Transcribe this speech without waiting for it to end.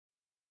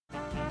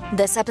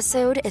This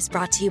episode is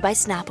brought to you by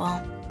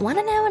Snapple. Want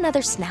to know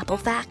another Snapple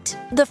fact?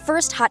 The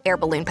first hot air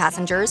balloon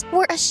passengers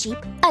were a sheep,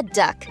 a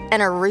duck,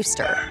 and a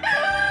rooster.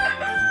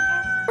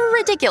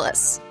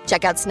 Ridiculous.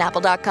 Check out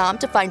Snapple.com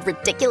to find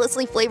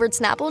ridiculously flavored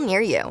Snapple near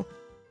you.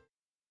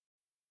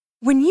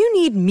 When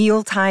you need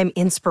mealtime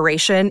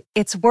inspiration,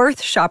 it's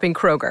worth shopping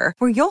Kroger,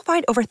 where you'll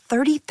find over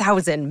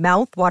 30,000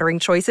 mouth-watering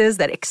choices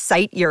that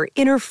excite your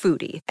inner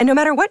foodie. And no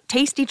matter what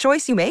tasty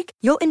choice you make,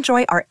 you'll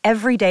enjoy our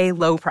everyday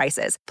low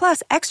prices,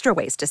 plus extra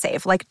ways to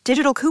save, like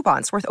digital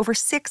coupons worth over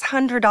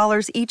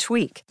 $600 each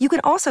week. You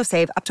can also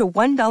save up to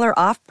 $1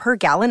 off per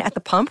gallon at the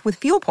pump with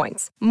fuel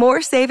points.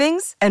 More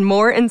savings and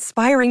more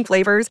inspiring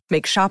flavors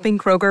make shopping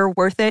Kroger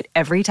worth it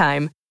every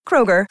time.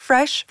 Kroger,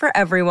 fresh for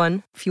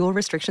everyone. Fuel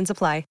restrictions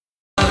apply.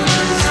 Good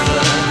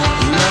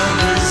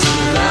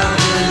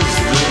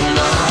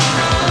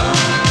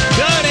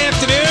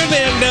afternoon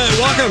and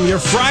welcome your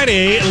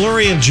Friday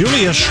Lori and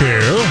Julia show.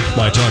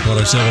 My Talk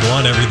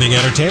 1071, Everything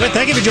Entertainment.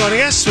 Thank you for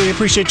joining us. We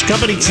appreciate your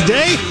company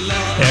today.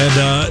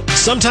 And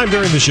sometime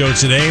during the show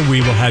today, we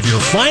will have your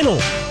final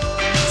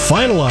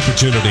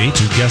opportunity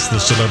to guess the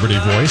celebrity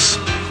voice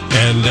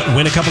and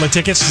win a couple of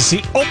tickets to see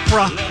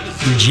Oprah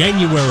in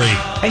January.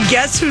 And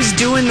guess who's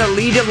doing the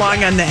lead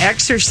along on the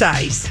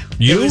exercise?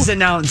 You? It was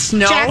announced.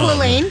 No. Jack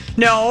LaLanne?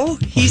 No,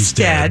 he's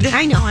dead.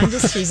 I know, I'm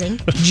just teasing.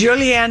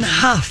 Julianne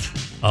Hough.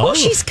 Oh,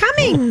 she's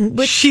coming.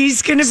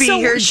 She's going to be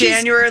here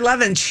January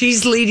 11th.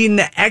 She's leading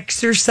the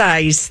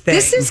exercise thing.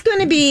 This is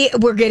going to be,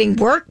 we're getting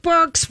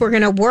workbooks. We're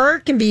going to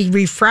work and be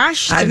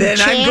refreshed. And then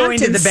I'm going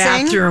to the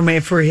bathroom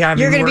if we're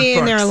having You're going to be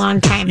in there a long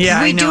time.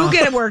 Yeah, we do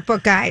get a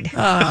workbook guide.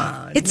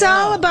 It's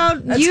all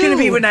about That's you. It's going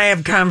to be when I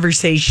have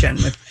conversation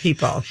with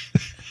people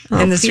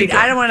in the street.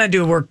 I don't want to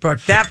do a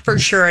workbook. That for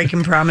sure, I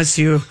can promise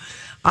you.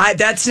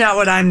 That's not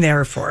what I'm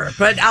there for.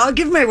 But I'll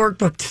give my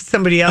workbook to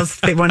somebody else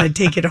if they want to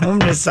take it home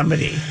to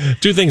somebody.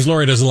 Two things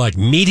Lori doesn't like: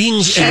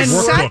 meetings and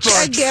workbooks.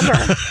 Such a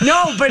giver.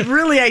 No, but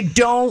really, I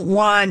don't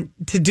want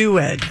to do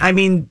it. I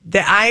mean,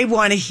 I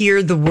want to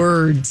hear the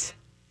words.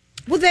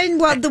 Well, then,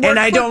 the workbook. And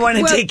I don't want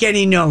to take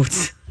any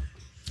notes.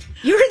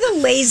 You're the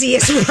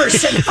laziest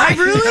person. I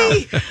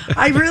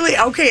really.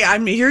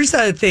 Okay, here's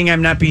the thing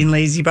I'm not being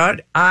lazy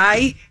about.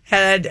 I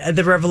had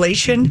the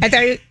revelation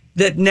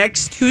that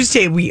next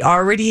Tuesday we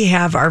already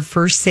have our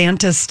first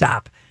Santa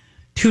stop.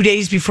 2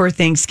 days before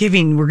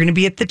Thanksgiving, we're going to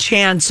be at the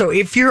Chan. So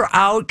if you're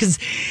out, because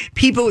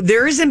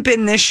there hasn't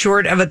been this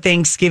short of a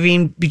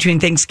Thanksgiving between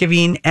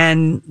Thanksgiving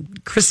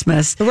and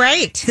Christmas,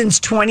 right? Since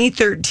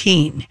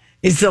 2013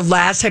 is the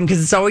last time,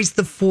 because it's always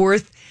the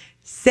fourth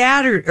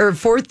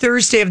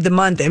Thursday of the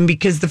month, and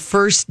because the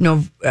first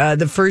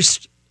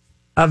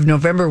of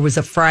November was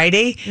a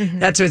Friday,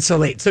 that's why it's so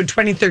late. So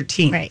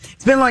 2013, right?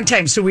 It's been a long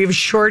time. So we have a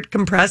short,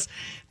 compressed.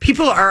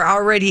 People are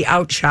already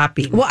out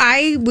shopping. Well,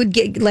 I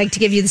would like to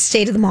give you the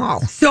state of the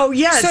mall. So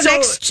yeah,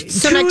 next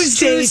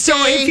Tuesday. So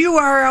if you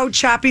are out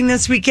shopping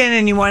this weekend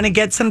and you want to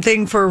get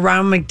something for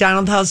around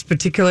McDonald House,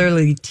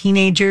 particularly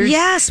teenagers,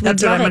 yes,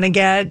 that's what I'm going to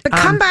get. But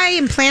come by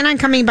and plan on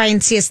coming by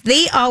and see us.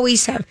 They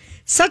always have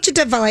such a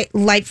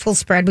delightful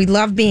spread. We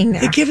love being there.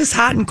 They give us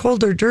hot and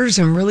cold hors d'oeuvres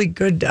and really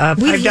good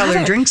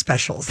 $5 drink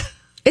specials.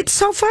 It's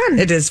so fun.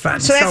 It is fun.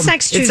 So that's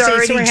next Tuesday. It's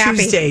already so we're happy.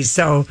 Tuesday.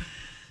 So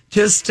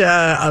just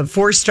a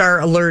 4-star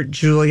alert,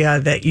 Julia,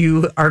 that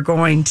you are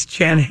going to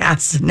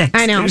Chanhassen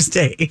next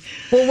Tuesday.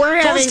 Well,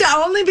 we're having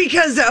only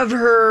because of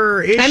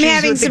her issues. I'm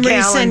having with some the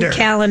calendar.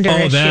 recent calendar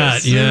issues.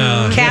 That,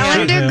 yeah.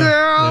 Calendar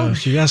girl. Yeah,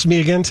 she asked me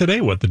again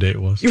today what the date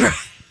was. Right.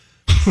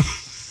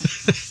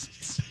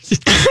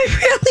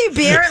 Really,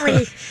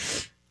 barely.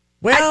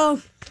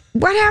 Well,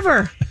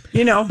 whatever.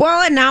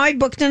 Well, and now I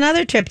booked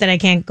another trip that I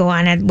can't go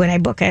on when I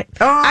book it.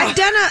 Oh.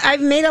 I've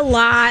made a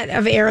lot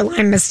of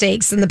airline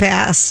mistakes in the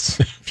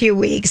past few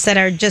weeks that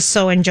are just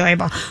so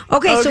enjoyable.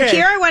 Okay, so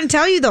here I want to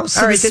tell you though.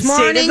 So this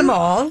morning, state of the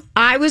mall.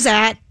 I was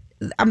at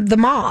the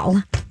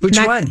mall. Which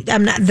one?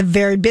 I'm not the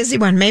very busy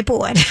one,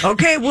 Maplewood.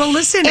 Okay, well,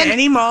 listen,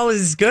 any mall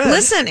is good.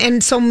 Listen,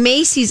 and so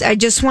Macy's, I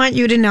just want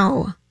you to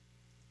know,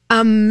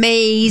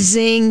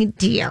 amazing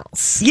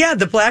deals. Yeah,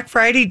 the Black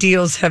Friday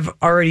deals have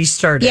already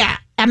started. Yeah,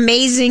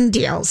 amazing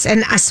deals.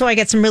 And so I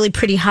got some really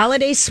pretty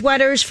holiday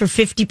sweaters for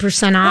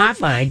 50% off.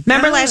 Oh my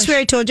Remember gosh. last week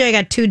I told you I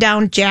got 2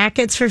 down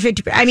jackets for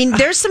 50%? I mean,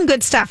 there's some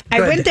good stuff. I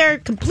went there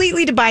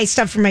completely to buy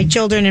stuff for my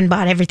children and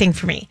bought everything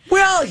for me.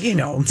 Well,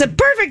 it's a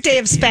perfect day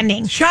of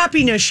spending.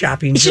 Shopping is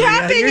shopping, Julia.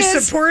 Shopping You're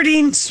is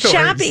supporting stores.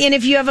 Shopping, and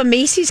if you have a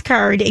Macy's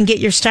card and get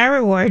your Star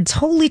Rewards,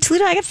 holy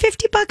Toledo, I got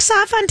 $50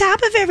 off on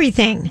top of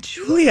everything.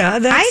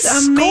 Julia, that's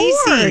I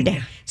amazing.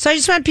 Scored. So I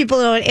just want people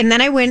to know. And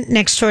then I went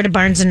next door to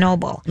Barnes &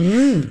 Noble,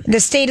 the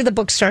state of the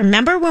bookstore.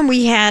 Remember when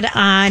we had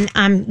on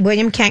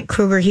William Kent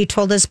Kruger, he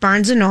told us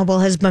Barnes & Noble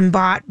has been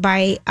bought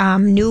by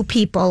new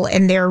people,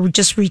 and they're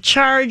just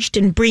recharged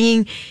and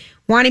bringing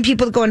wanting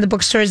people to go into the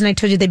bookstores. And I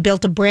told you they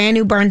built a brand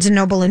new Barnes &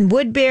 Noble in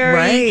Woodbury.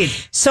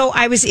 Right. So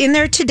I was in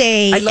there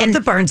today. I love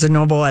the Barnes &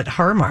 Noble at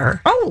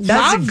Harmar. Oh,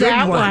 that's love a good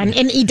that one.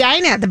 And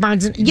Edina at the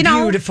Barnes,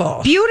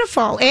 Beautiful.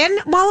 Beautiful.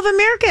 And Mall of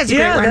America is a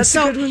great one. That's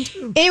a good one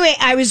too. Anyway,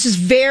 I was just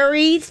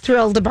very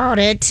thrilled about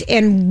it.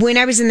 And when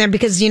I was in there,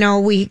 because,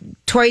 we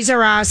Toys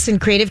R Us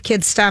and Creative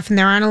Kids stuff, and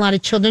there aren't a lot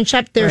of children's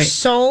shops. There's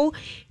so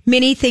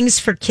many things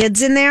for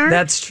kids in there.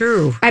 That's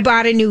true. I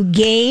bought a new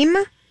game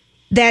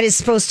that is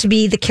supposed to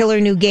be the killer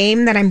new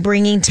game that I'm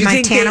bringing to Montana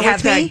with me. Do you think they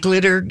have that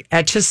glitter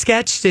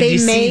Etch-a-Sketch? Did you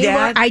see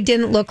that? I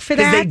didn't look for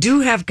that. Because they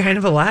do have kind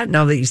of a lot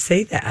now that you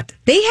say that.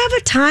 They have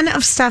a ton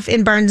of stuff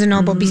in Barnes &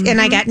 Noble.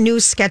 And I got new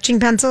sketching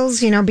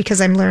pencils,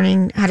 because I'm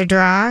learning how to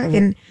draw.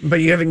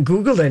 But you haven't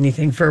Googled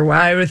anything for a while.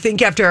 I would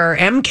think after our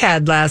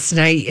MCAD last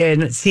night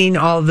and seeing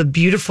all the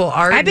beautiful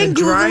art. I've been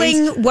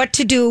Googling what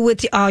to do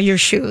with all your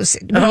shoes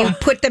when you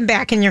put them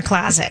back in your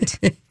closet.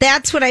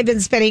 That's what I've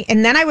been spending.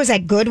 And then I was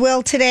at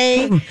Goodwill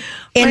today.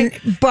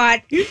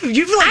 But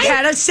you've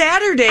had a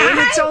Saturday and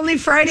it's only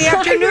Friday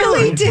afternoon. I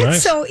really did.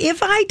 Nice. So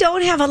if I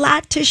don't have a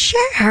lot to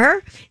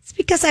share, it's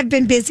because I've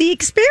been busy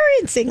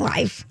experiencing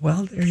life.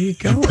 Well, there you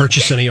go.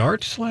 Purchase any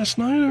art last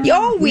night?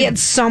 We had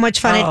so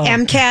much fun at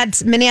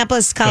MCAD's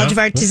Minneapolis College of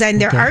Art Design,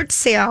 their art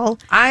sale.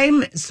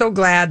 I'm so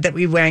glad that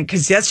we went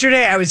because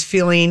yesterday I was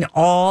feeling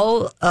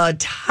all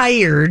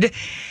tired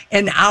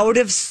and out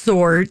of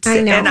sorts.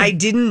 I know.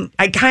 And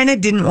I kind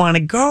of didn't want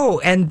to go.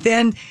 And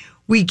then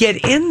we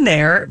get in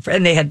there,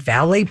 and they had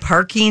valet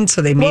parking,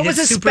 so they made it super easy.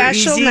 It was a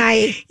special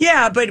night.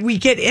 Yeah, but we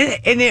get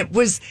in, and it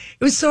was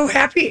so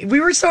happy.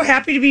 We were so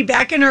happy to be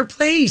back in our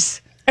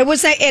place. It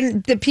was,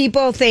 and the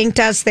people thanked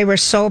us. They were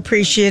so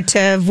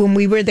appreciative when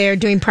we were there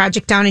doing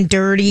Project Down and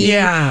Dirty.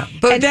 Yeah,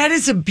 but that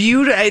is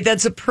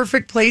that's a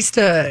perfect place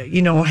to,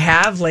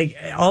 have like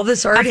all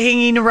this art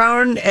hanging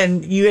around,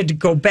 and you had to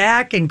go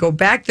back and go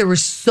back. There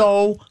was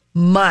so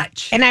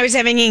much. And I was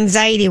having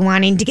anxiety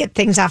wanting to get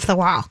things off the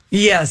wall.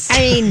 Yes. I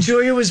mean,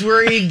 Julia was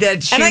worried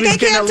that she was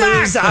going to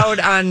lose out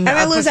on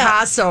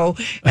Picasso.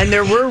 And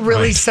there were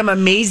really some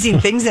amazing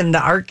things, and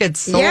the art gets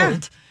sold. Yeah.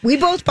 We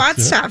both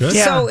bought stuff. Good.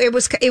 So it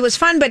was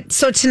fun. But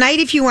so tonight,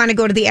 if you want to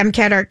go to the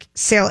MCAD art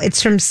sale,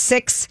 it's from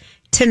 6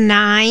 to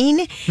 9,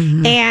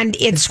 and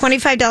it's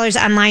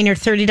 $25 online or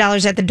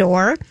 $30 at the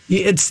door.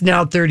 It's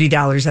now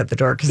 $30 at the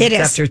door because it's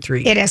after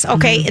 3. It is.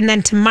 Okay. And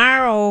then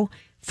tomorrow,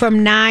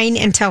 from 9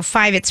 until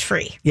 5, it's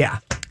free. Yeah.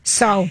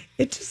 So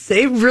it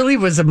really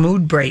was a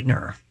mood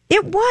brightener.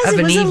 It was.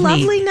 It was a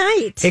lovely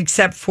night.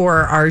 Except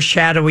for our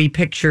shadowy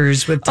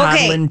pictures with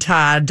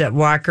Todd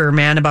Walker,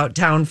 Man About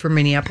Town for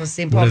Minneapolis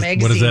St. Paul Magazine.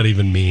 What does that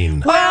even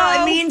mean?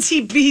 Well, it means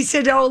he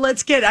said,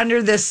 let's get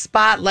under this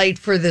spotlight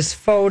for this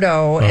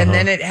photo. And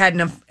then it had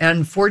an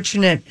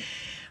unfortunate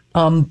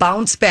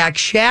bounce back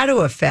shadow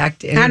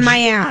effect on my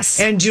ass.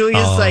 And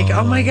Julia's like,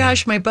 oh my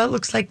gosh, my butt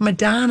looks like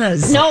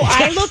Madonna's. No,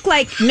 I look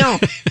like,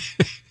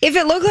 if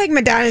it looked like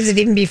Madonna's, it'd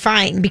even be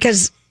fine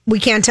because we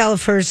can't tell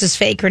if hers is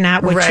fake or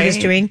not, what she was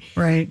doing.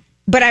 Right.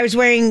 But I was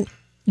wearing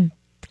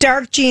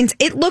dark jeans.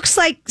 It looks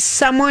like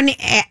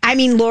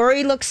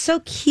Lori looks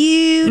so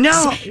cute.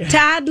 No.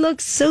 Todd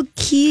looks so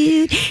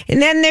cute. And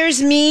then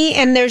there's me,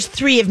 and there's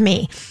 3 of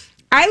me.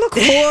 I look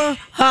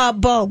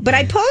horrible, but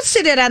I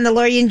posted it on the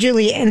Lori and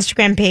Julia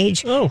Instagram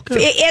page. Oh,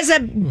 good. As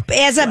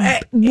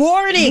a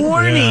warning.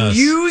 Yes.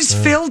 Use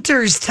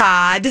filters,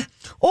 Todd.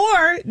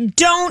 Or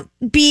don't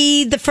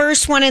be the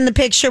first one in the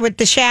picture with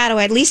the shadow.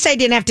 At least I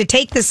didn't have to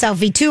take the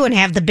selfie too and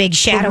have the big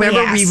shadow.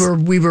 Remember,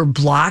 we were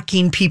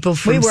blocking people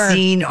from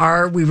seeing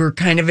art. We were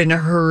kind of in a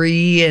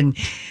hurry and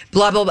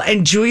blah blah blah.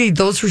 And Julia,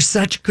 those were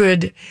such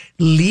good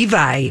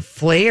Levi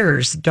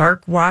flares,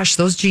 dark wash.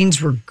 Those jeans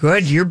were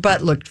good. Your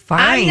butt looked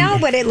fine. I know,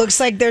 but it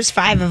looks like there's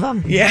 5 of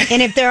them. Yeah.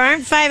 And if there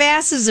aren't 5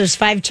 asses, there's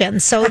 5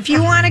 chins. So if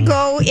you want to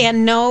go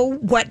and know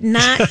what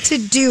not to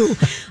do,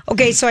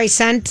 okay. So I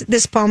sent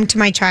this poem to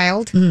my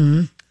child.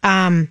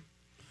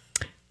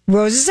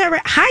 Roses are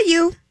red. Hi,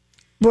 you.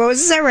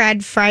 Roses are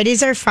red.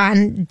 Fridays are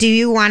fun. Do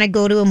you want to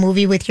go to a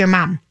movie with your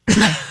mom?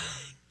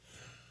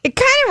 It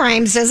kind of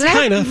rhymes, doesn't it?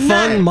 Kind of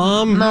fun,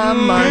 mom.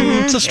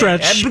 It's a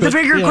stretch. But the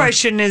bigger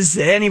question is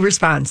any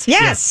response?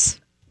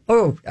 Yes.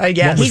 Oh, I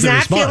guess. He's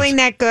not feeling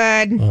that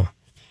good. Oh.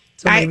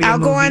 So I'll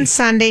go on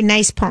Sunday.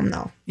 Nice poem,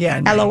 though. Yeah.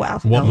 LOL.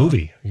 What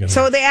movie?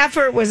 So the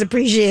effort was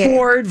appreciated.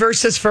 Ford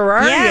versus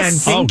Ferrari,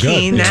 Yes. I'm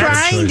thinking. Good.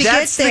 Trying to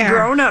that's get there. the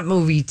grown-up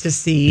movie to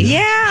see.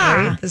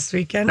 Yeah. Right, this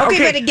weekend. Okay,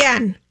 but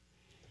again,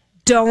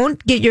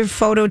 don't get your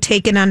photo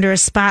taken under a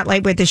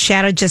spotlight where the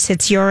shadow just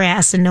hits your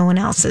ass and no one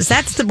else's.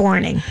 That's the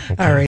warning.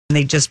 All right. And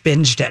they just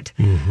binged it.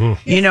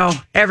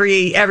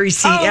 Every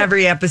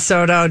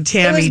episode.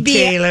 Tammy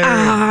Taylor,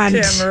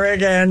 Tim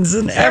Riggins,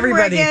 and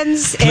everybody.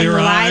 Riggins and Clear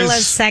eyes.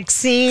 Lila's sex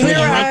scene. Clear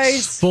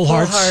eyes. Full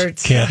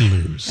hearts. Can't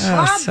lose.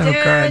 Oh, so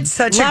good.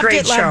 Such a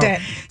great show. Loved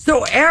it.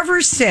 So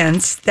ever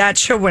since that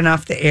show went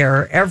off the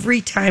air, every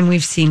time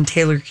we've seen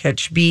Taylor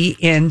Kitsch be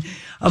in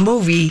a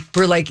movie,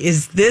 we're like,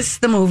 is this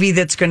the movie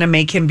that's going to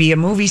make him be a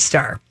movie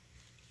star?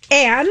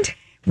 And?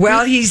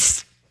 Well,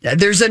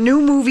 there's a new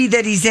movie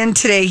that he's in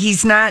today.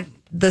 He's not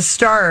the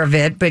star of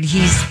it, but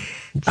he's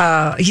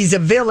he's a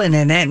villain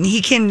in it, and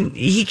he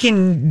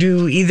can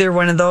do either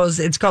one of those.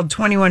 It's called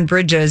 21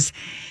 Bridges,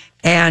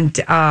 and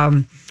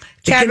the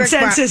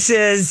consensus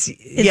is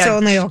it's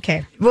only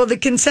okay. Well, the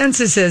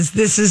consensus is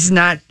this is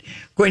not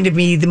going to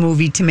be the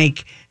movie to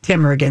make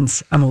Tim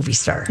Riggins a movie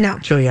star. No,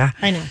 Julia,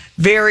 I know.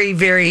 Very,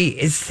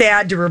 very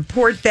sad to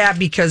report that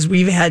because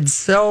we've had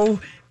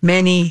so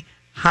many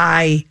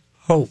high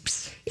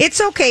hopes. It's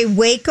okay.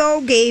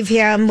 Waco gave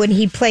him, when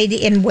he played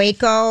in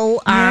Waco,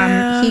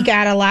 he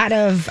got a lot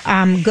of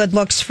good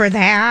looks for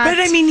that. But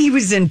I mean, he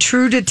was in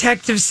True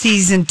Detective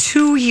Season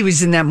 2. He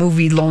was in that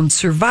movie Lone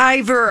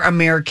Survivor,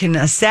 American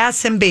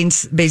Assassin,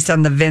 based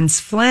on the Vince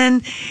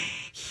Flynn.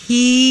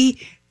 He,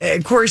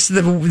 of course,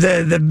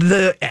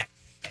 the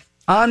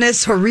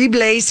Anis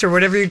Horribles, or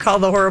whatever you call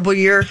the horrible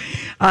year,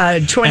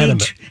 20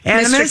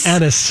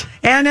 Animus?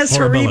 Anis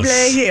Horrible.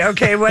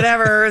 Okay,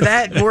 whatever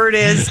that word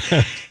is.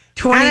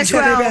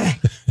 2012,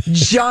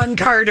 John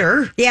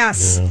Carter.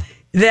 Yes. Yeah.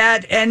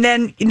 That, and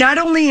then not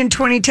only in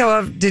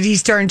 2012 did he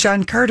star in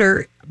John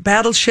Carter,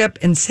 Battleship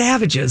and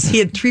Savages. He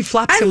had 3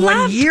 flops in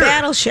 1 year.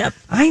 Battleship.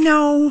 I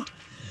know.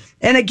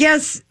 And I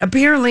guess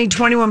apparently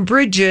 21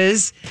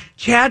 Bridges,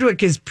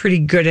 Chadwick is pretty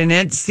good in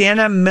it.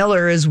 Sienna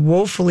Miller is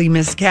woefully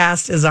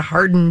miscast as a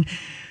hardened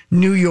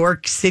New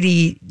York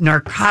City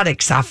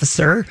narcotics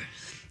officer.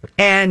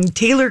 And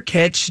Taylor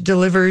Kitsch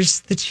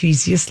delivers the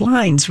cheesiest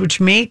lines, which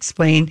may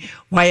explain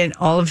why in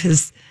all of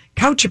his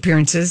couch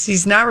appearances,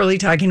 he's not really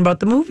talking about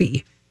the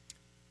movie.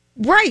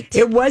 Right.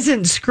 It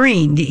wasn't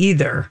screened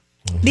either.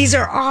 These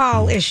are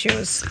all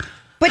issues.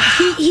 But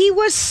he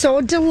was so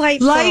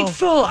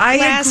delightful.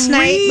 Last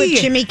night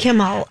with Jimmy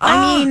Kimmel.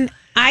 I mean,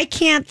 I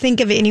can't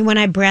think of anyone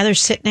I'd rather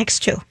sit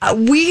next to.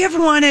 We have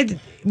wanted...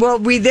 Well,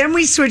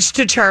 we switched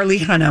to Charlie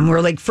Hunnam.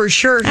 We're like, for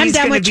sure, I'm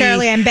done with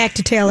Charlie. I'm back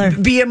to Taylor.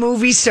 Be a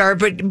movie star,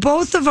 but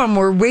both of them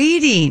were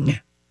waiting.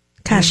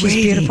 Gosh, she's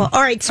beautiful.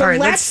 All right, so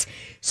let's.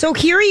 So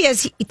here he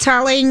is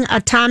telling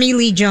a Tommy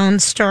Lee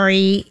Jones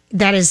story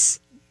that is.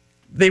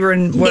 They were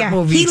in what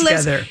movie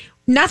together?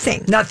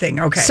 Nothing.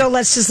 Okay. So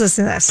let's just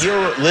listen to this.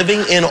 You're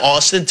living in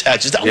Austin,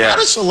 Texas. A lot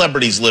of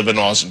celebrities live in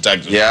Austin,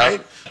 Texas. Right?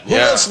 Who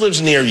else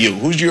lives near you?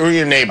 Who are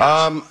your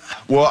neighbors?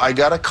 Well, I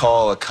got a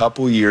call a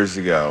couple years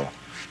ago.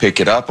 Pick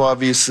it up,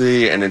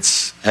 obviously, and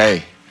it's,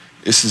 hey,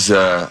 this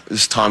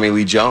is Tommy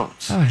Lee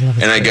Jones. Oh, I love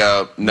it. And I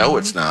go, no,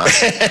 it's not.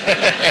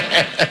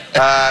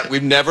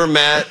 We've never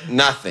met,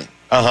 nothing.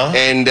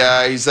 And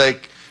he's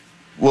like,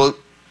 well,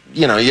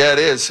 yeah, it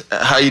is.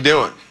 How you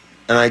doing?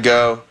 And I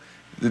go,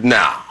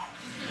 no.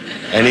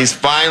 And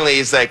he's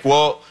like,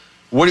 well,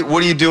 what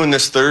are you doing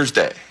this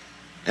Thursday?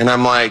 And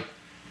I'm like,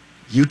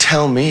 you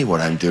tell me what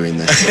I'm doing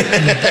this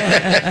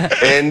Thursday.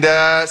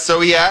 And so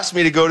he asked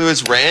me to go to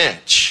his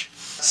ranch.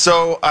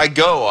 So I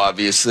go,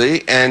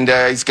 obviously, and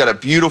he's got a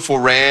beautiful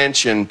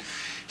ranch, and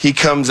he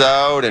comes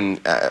out, and,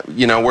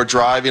 we're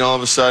driving all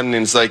of a sudden,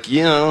 and he's like,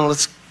 you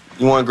want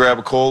to grab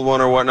a cold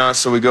one or whatnot?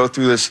 So we go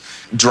through this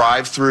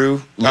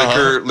drive-through,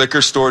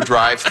 liquor store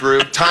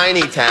drive-through,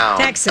 tiny town.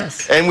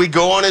 Texas. And we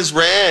go on his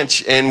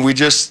ranch, and we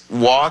just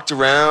walked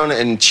around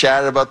and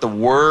chatted about the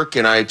work,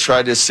 and I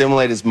tried to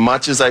assimilate as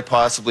much as I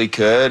possibly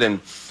could,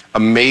 and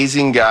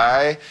amazing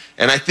guy.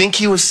 And I think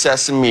he was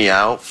sussing me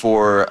out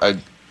for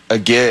a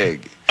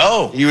gig.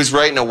 Oh. He was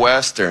writing a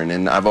Western,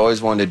 and I've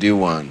always wanted to do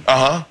one.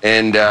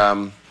 And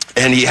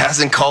he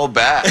hasn't called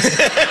back.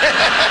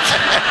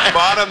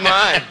 Bottom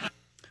line.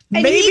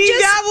 And maybe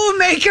that will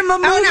make him a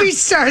movie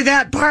star,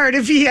 that part,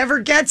 if he ever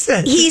gets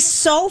it. He's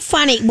so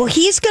funny. Well,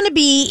 he's going to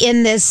be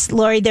in this,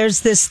 Lori. There's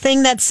this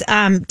thing that's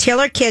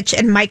Taylor Kitsch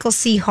and Michael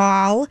C.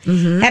 Hall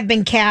have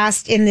been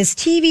cast in this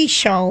TV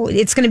show.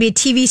 It's going to be a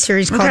TV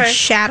series called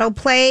Shadow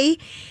Play.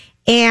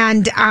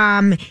 And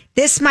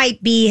this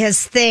might be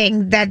his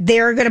thing, that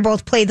they're going to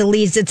both play the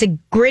leads. It's a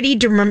gritty,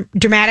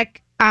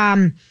 dramatic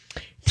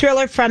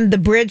thriller from the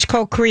Bridge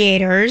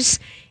co-creators.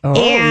 Oh,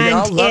 and we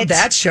all love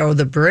that show,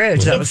 The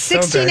Bridge. That was so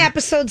good. 16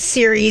 episode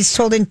series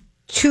told in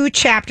 2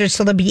 chapters,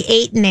 so there'll be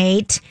 8 and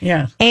 8.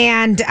 Yeah.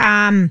 And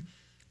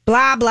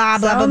blah, blah, blah,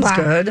 blah, blah.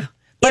 Sounds good.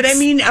 But I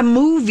mean, a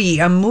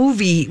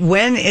movie,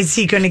 when is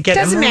he going to get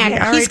a movie? Doesn't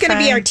matter. He's going to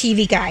be our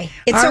TV guy.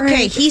 It's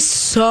okay.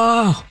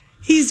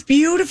 He's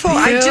beautiful.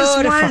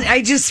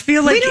 I just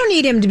feel like we don't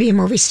need him to be a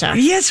movie star.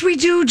 Yes, we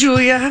do,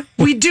 Julia.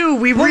 We do.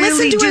 We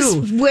really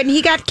do. When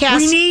he got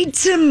cast, we need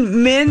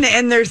some men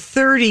in their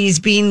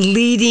 30s being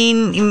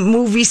leading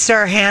movie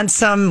star,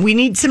 handsome. We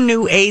need some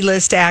new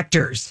A-list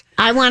actors.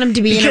 I want him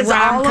to be in a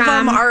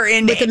rom-com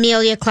with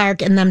Emilia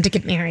Clarke and them to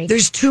get married.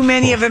 There's too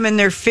many of them in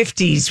their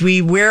 50s.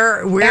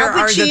 Where are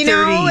the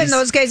 30s? And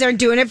those guys aren't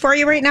doing it for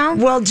you right now?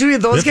 Well, Julia,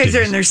 those 50s. Guys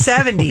are in their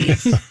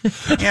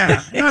 70s.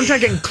 Yeah. I'm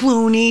talking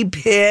Clooney,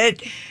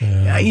 Pitt,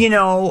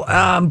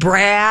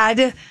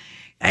 Brad.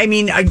 I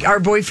mean, our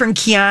boyfriend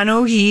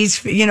Keanu,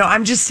 he's,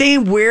 I'm just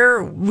saying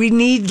we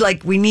need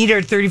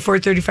our 34,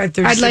 35,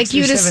 36. I'd like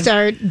you to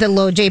start the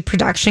Low J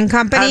production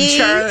company.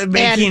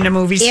 Making a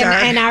movie star.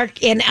 And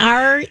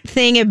our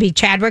thing, it'd be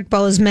Chadwick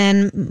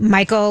Boseman,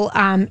 Michael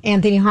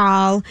Anthony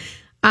Hall,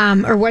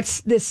 or what's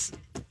this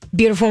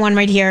beautiful one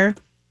right here?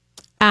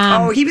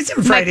 He was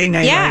in Friday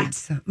Night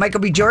Lights.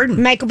 Michael B.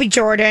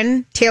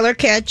 Jordan. Taylor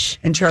Kitsch.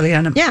 And Charlie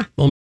Hunnam. Yeah.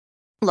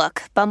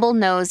 Look, Bumble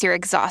knows you're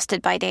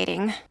exhausted by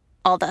dating.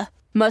 All the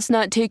must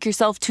not take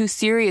yourself too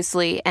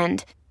seriously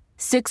and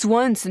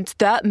 6'1" since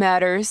that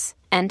matters.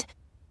 And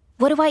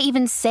what do I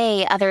even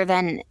say other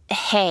than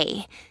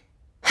hey?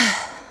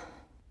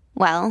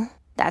 Well,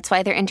 that's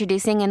why they're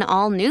introducing an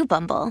all-new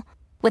Bumble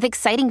with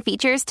exciting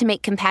features to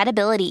make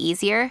compatibility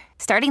easier,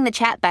 starting the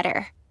chat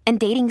better, and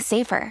dating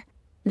safer.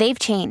 They've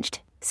changed,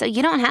 so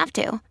you don't have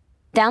to.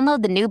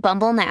 Download the new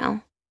Bumble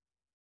now.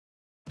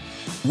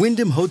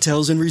 Wyndham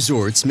Hotels and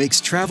Resorts makes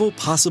travel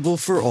possible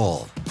for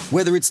all.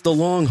 Whether it's the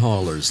long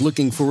haulers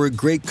looking for a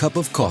great cup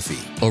of coffee,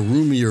 a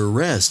roomier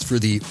rest for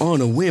the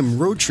on-a-whim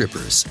road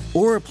trippers,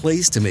 or a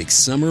place to make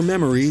summer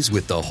memories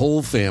with the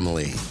whole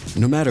family.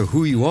 No matter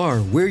who you are,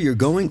 where you're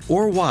going,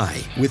 or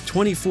why, with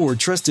 24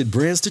 trusted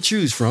brands to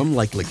choose from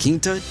like La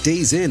Quinta,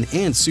 Days Inn,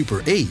 and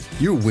Super 8,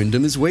 your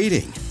Wyndham is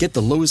waiting. Get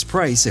the lowest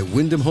price at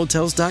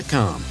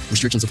WyndhamHotels.com.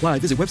 Restrictions apply.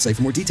 Visit website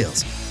for more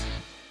details.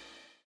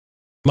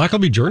 Michael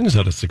B. Jordan's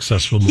had a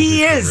successful movie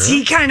He is.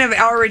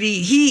 career.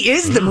 He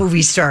is the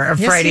movie star of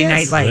Friday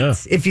Night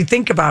Lights, if you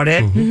think about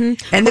it.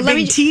 And the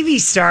big TV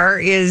star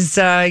is,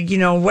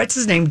 what's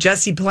his name?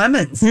 Jesse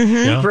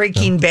Plemons.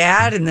 Breaking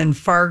Bad and then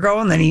Fargo.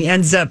 And then he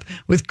ends up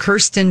with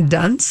Kirsten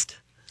Dunst.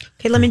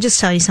 Okay, let me just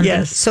tell you something.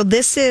 Yes. So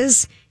this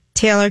is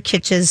Taylor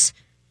Kitsch's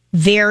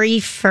very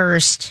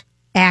first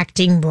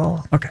acting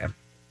role. Okay.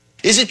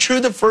 Is it true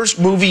the first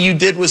movie you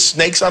did was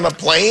Snakes on a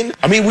Plane?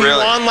 I mean, were you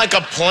on like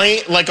a plane,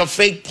 like a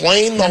fake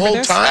plane the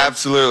whole time?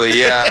 Absolutely,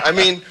 yeah. I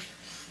mean,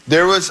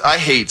 I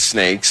hate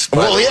snakes.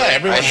 Well, yeah,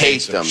 everyone I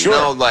hate them. Sure.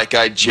 No, like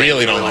I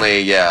genuinely, Really don't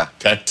like yeah.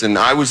 Okay. And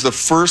I was the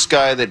first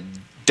guy that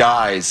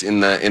dies in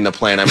the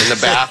plane. I'm in the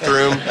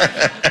bathroom,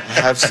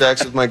 have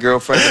sex with my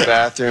girlfriend in the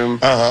bathroom,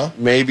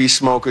 maybe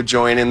smoke a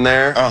joint in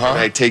there, and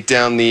I take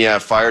down the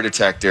fire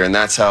detector, and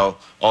that's how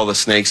all the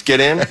snakes get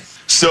in.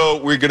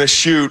 So we're going to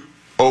shoot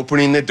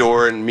opening the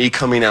door and me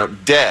coming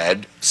out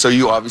dead, so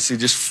you obviously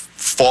just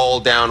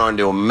fall down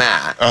onto a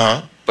mat,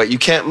 but you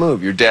can't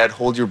move. You're dead,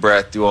 hold your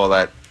breath, do all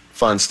that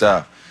fun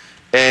stuff.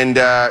 And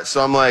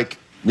so I'm like,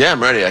 yeah,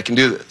 I'm ready, I can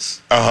do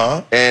this.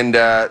 And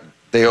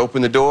they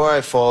open the door, I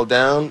fall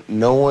down,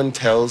 no one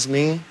tells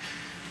me,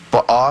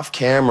 but off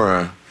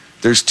camera,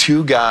 there's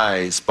two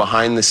guys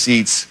behind the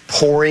seats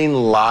pouring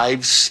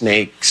live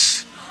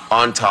snakes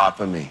on top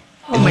of me.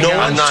 No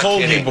one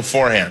told you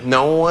beforehand?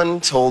 No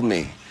one told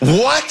me.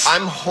 What?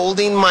 I'm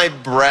holding my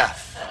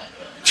breath,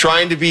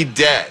 trying to be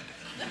dead,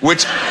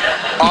 which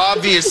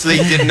obviously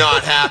did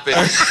not happen.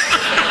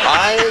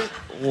 I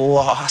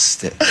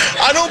lost it.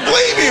 I don't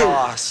blame you.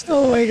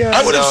 Oh, my God.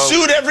 I would have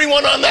sued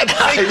everyone on that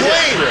fake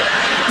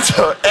plane.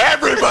 So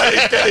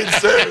everybody's getting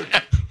sued.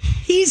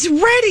 He's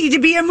ready to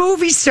be a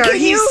movie star.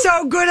 He's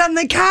so good on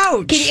the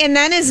couch. And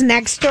then his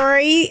next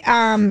story,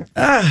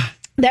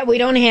 that we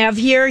don't have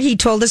here, he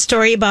told a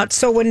story about,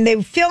 so when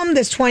they filmed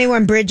this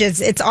 21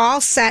 Bridges, it's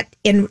all set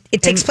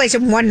it takes place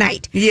in one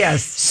night.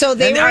 Yes. So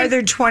are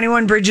there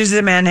 21 bridges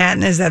in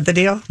Manhattan? Is that the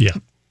deal? Yeah.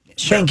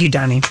 Sure. Thank you,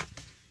 Donnie.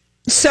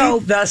 So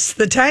that's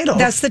the title.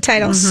 That's the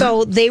title.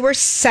 So they were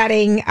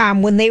setting,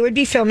 when they would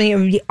be filming, it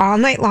would be all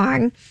night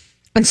long.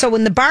 And so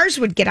when the bars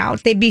would get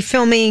out, they'd be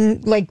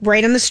filming like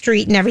right on the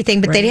street and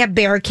everything, but they'd have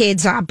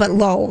barricades up, but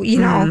low,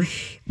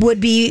 would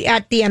be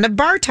at the end of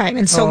bar time.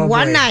 And so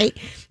one night,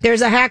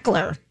 there's a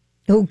heckler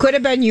who could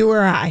have been you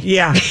or I.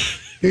 Yeah.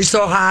 You're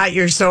so hot.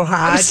 You're so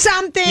hot.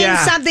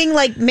 Something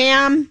like,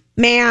 ma'am,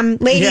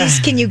 ladies,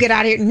 can you get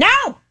out of here?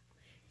 No!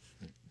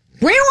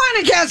 We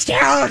want to catch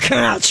Taylor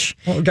Kitsch.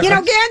 Oh, God.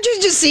 Can't you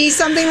just see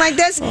something like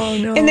this? Oh,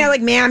 no. And they're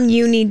like, ma'am,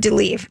 you need to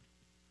leave.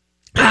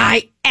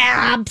 I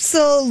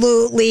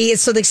absolutely.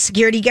 So the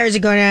security guards are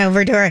going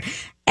over to her.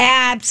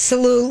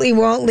 Absolutely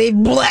won't leave.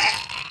 Blah,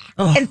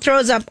 and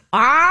throws up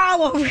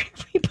all over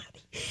everybody.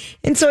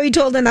 And so he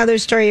told another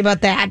story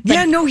about that.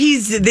 But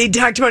they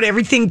talked about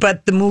everything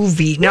but the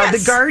movie. Now,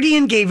 The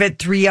Guardian gave it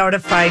 3 out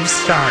of 5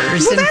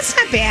 stars. Well, that's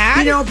not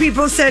bad.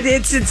 People said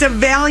it's a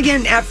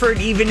valiant effort,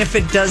 even if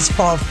it does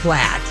fall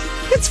flat.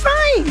 It's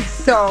fine.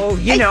 So,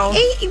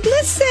 Hey,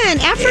 listen,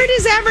 effort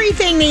is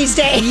everything these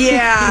days.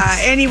 Yeah.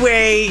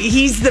 Anyway,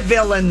 he's the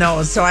villain,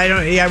 though. So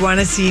I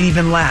want to see it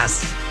even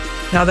less.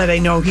 Now that I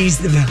know he's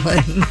the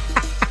villain.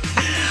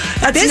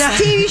 This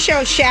TV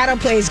show, Shadow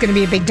Play, is going to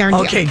be a big darn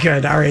deal. Okay,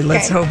 good. All right,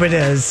 let's hope it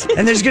is.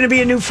 And there's going to be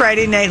a new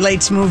Friday Night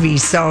Lights movie,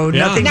 so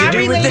nothing to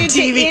do with the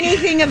TV. To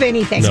anything of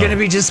anything. It's going to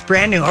be just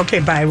brand new. Okay,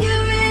 bye.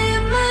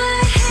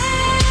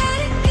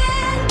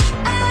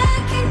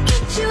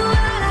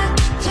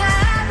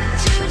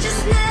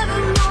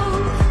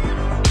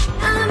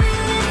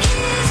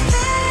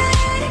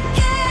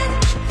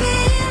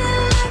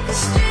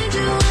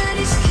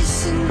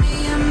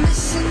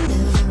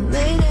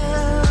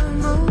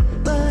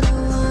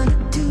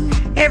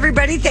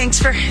 Everybody, thanks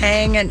for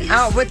hanging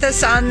out with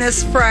us on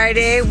this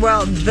Friday.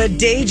 Well, the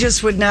day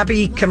just would not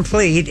be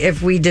complete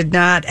if we did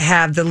not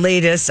have the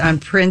latest on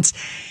Prince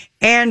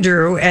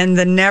Andrew and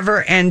the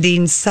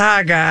never-ending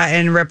saga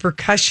and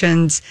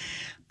repercussions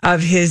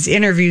of his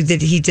interview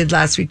that he did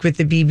last week with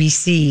the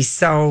BBC.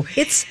 So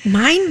it's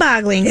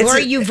mind-boggling.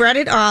 Lori, you've read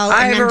it all,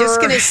 and I'm just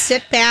going to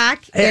sit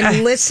back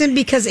and listen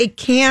because it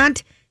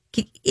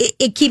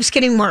keeps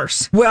getting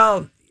worse.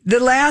 Well, the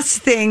last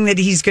thing that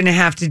he's going to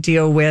have to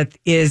deal with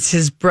is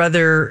his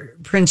brother,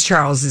 Prince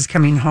Charles, is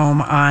coming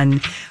home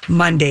on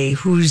Monday,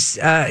 who's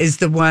is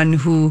the one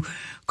who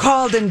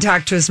called and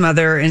talked to his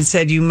mother and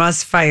said, you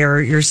must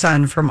fire your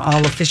son from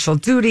all official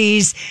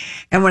duties.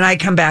 And when I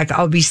come back,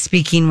 I'll be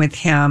speaking with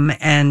him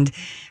and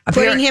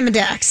putting him into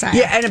exile.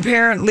 Yeah, and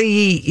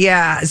apparently,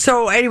 yeah.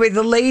 So anyway,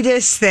 the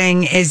latest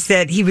thing is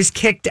that he was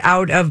kicked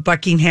out of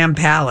Buckingham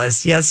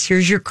Palace. Yes,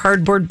 here's your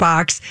cardboard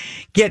box.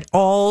 Get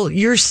all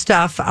your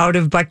stuff out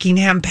of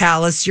Buckingham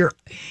Palace.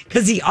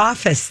 Because the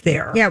office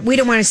there. Yeah, we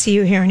don't want to see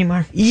you here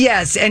anymore.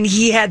 Yes, and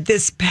he had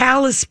this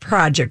palace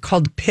project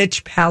called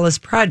Pitch Palace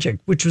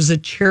Project, which was a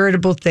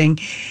charitable thing.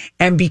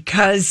 And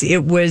because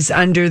it was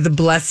under the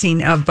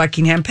blessing of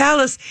Buckingham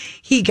Palace,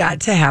 he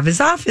got to have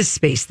his office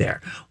space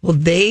there. Well,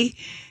 they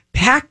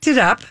packed it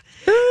up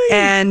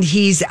and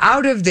he's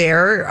out of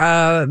there.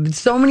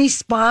 So many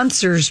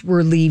sponsors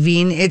were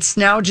leaving. It's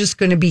now just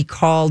going to be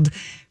called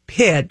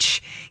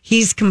Pitch.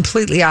 He's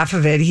completely off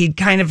of it. He'd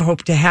kind of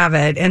hoped to have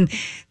it. And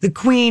the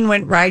Queen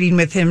went riding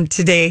with him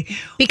today.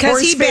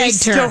 Because he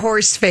begged her. To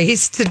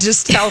Horseface to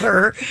just tell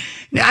her,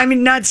 I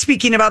mean, not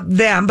speaking about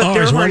them, but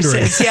their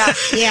horses. Yeah.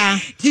 Yeah.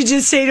 To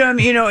just say to him,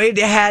 it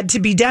had to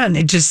be done.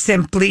 It just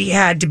simply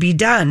had to be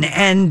done.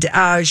 And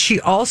she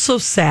also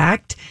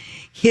sacked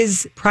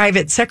his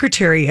private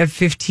secretary of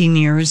 15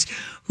 years,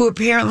 who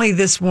apparently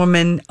this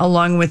woman,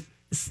 along with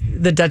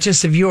the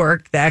Duchess of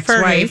York, the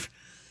ex-wife,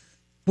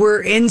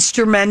 were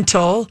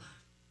instrumental,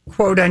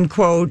 quote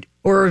unquote,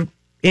 or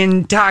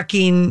in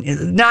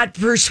not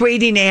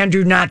persuading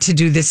Andrew not to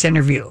do this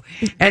interview.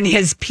 And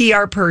his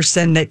PR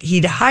person that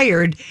he'd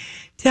hired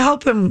to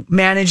help him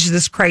manage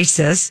this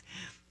crisis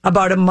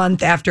about a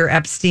month after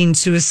Epstein's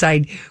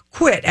suicide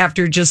quit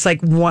after just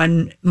like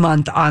 1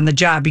 month on the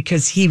job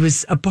because he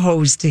was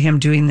opposed to him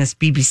doing this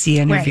BBC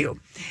interview. Right.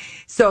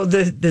 So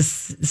the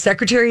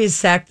secretary has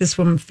sacked this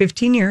woman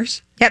 15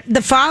 years. Yep,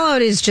 the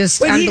fallout is just.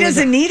 Well, he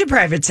doesn't need a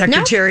private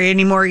secretary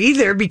anymore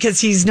either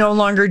because he's no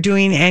longer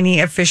doing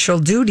any official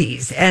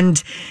duties.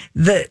 And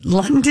the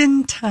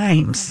London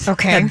Times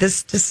had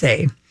this to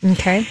say: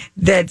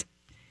 that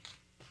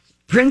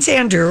Prince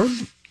Andrew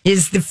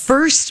is the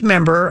first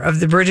member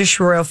of the British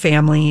royal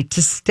family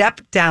to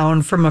step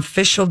down from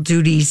official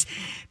duties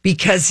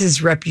because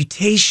his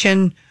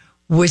reputation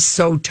was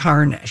so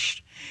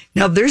tarnished.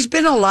 Now, there's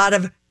been a lot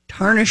of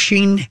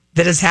tarnishing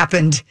that has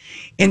happened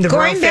in the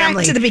royal family. Going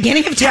back to the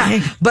beginning of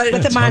time, but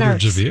with the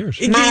monarchs. Hundreds of years.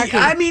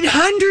 I mean,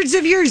 hundreds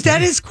of years.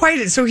 That is quite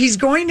it. So he's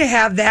going to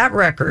have that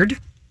record.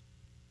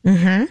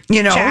 Mm-hmm.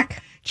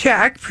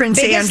 Check.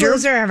 Prince Biggest Andrew.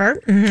 loser ever.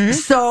 Mm-hmm.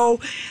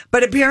 So,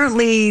 but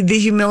apparently the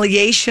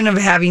humiliation of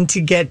having to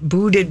get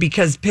booted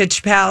because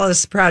Pitch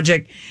Palace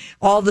Project,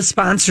 all the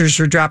sponsors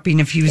were dropping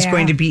if he was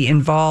going to be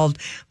involved.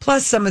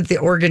 Plus some of the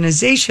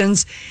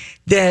organizations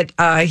that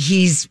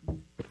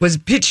was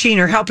pitching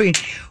or helping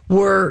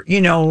were,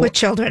 with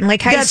children,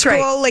 like high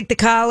school, like the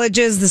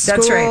colleges, the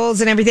schools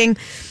and everything.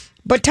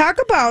 But talk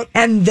about.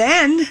 And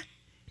then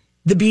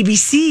the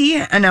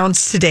BBC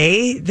announced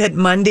today that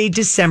Monday,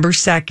 December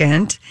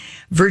 2nd,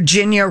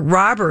 Virginia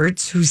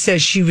Roberts, who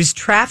says she was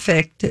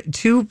trafficked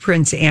to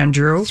Prince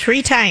Andrew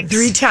 3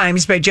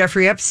 times by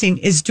Jeffrey Epstein,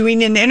 is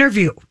doing an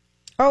interview.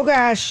 Oh,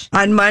 gosh.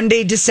 On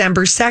Monday,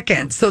 December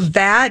 2nd. So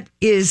that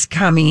is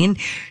coming.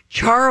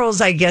 Charles,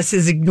 I guess,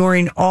 is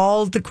ignoring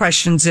all the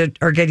questions that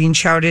are getting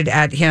shouted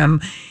at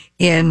him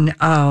in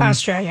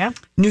Australia,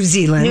 New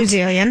Zealand.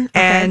 Okay.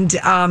 And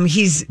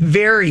he's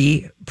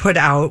very put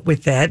out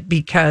with it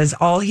because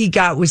all he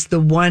got was the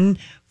one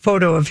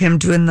photo of him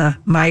doing the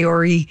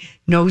Maori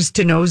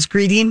nose-to-nose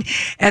greeting.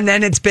 And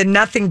then it's been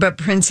nothing but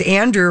Prince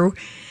Andrew.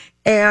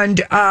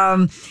 And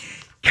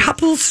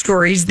couple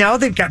stories. Now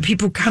they've got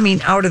people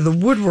coming out of the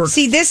woodwork.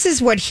 See, this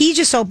is what he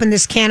just opened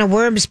this can of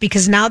worms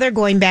because now they're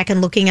going back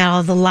and looking at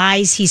all the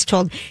lies he's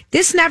told.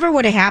 This never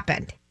would have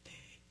happened.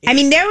 I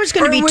mean, there was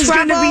going to be trouble. It was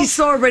going to be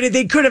slower, but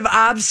they could have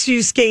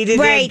obfuscated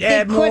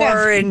it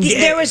more. And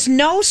there was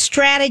no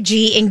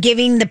strategy in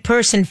giving the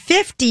person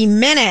 50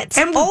 minutes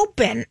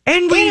open.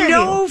 And we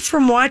know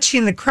from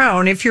watching The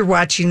Crown, if you're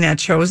watching that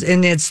show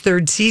in its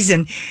 3rd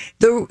season,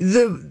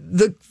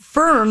 the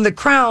firm, the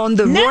Crown,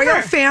 the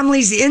royal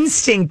family's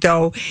instinct,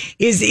 though,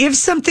 is if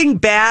something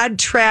bad,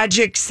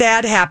 tragic,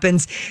 sad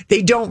happens,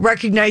 they don't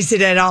recognize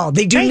it at all.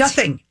 They do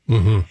nothing.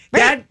 Mm-hmm.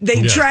 That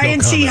they try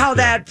and see how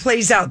that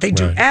plays out. They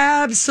do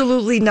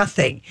absolutely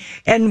nothing.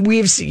 And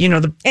we've,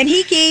 and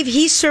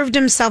he served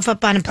himself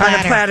up on a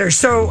platter.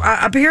 So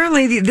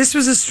apparently, this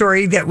was a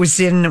story that was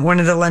in one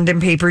of the London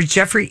papers.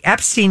 Jeffrey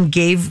Epstein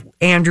gave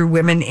Andrew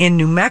women in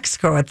New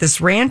Mexico at this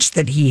ranch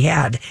that he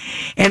had,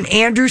 and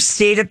Andrew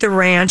stayed at the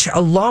ranch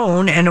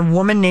alone. And a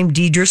woman named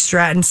Deidre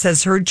Stratton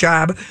says her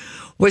job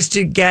was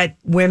to get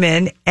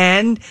women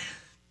and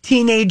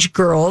teenage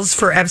girls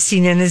for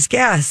Epstein and his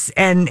guests.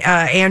 And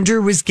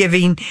Andrew was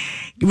given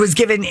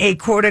a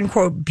quote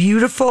unquote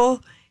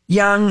beautiful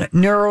young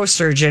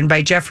neurosurgeon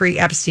by Jeffrey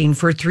Epstein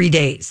for 3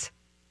 days.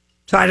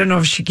 So I don't know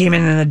if she came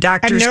in a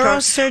doctor's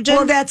neurosurgeon.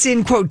 Well, that's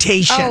in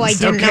quotations. Oh, I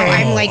didn't know.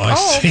 I'm like,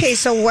 okay.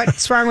 So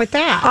what's wrong with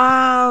that?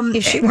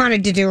 If she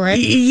wanted to do it,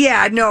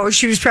 yeah, no,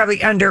 she was probably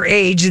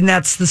underage, and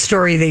that's the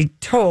story they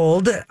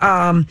told.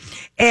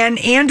 And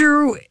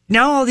Andrew,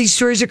 now all these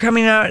stories are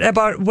coming out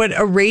about what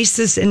a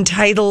racist,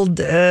 entitled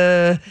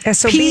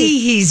SOB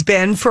he's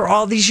been for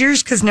all these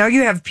years. Because now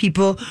you have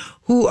people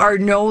who are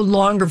no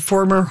longer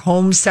former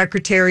home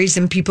secretaries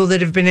and people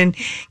that have been in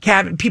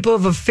cabinet, people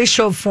of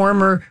official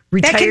former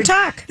retired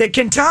that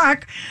can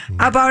talk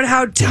about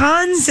how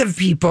tons of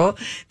people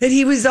that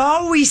he was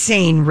always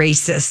saying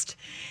racist,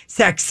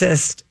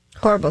 sexist,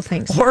 horrible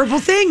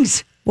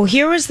things. Well,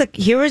 here was the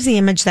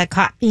image that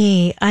caught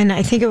me, and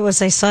I think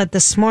I saw it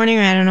this morning,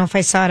 or I don't know if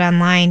I saw it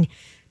online,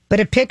 but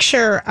a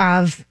picture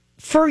of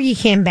Fergie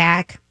came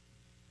back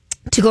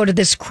to go to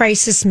this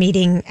crisis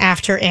meeting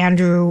after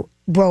Andrew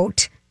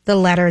wrote the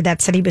letter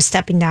that said he was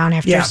stepping down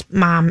after his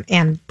mom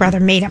and brother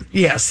made him.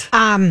 Yes.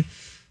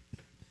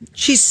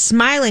 She's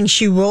smiling.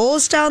 She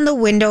rolls down the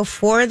window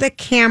for the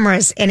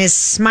cameras and is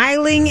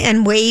smiling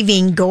and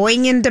waving,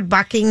 going into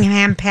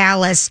Buckingham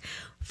Palace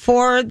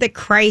for the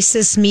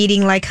crisis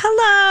meeting, like,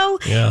 hello,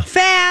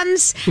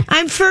 fans.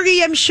 I'm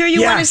Fergie. I'm sure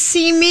you want to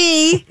see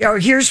me. Oh,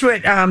 here's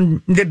what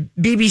the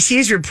BBC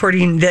is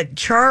reporting, that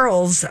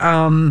Charles,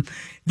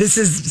 this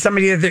is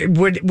somebody that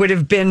would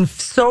have been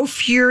so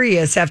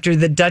furious after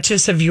the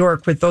Duchess of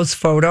York with those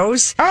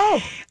photos.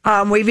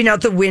 Waving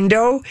out the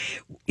window.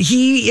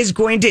 He is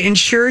going to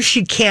ensure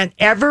she can't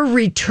ever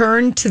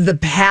return to the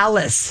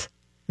palace.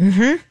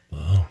 Mm-hmm.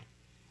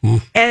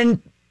 Wow.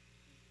 And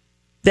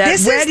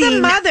this wedding, is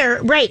the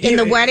mother, right? In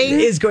the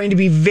wedding is going to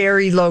be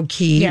very low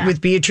key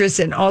with Beatrice,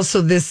 and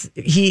also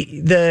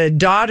the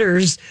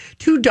daughters,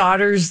 2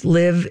 daughters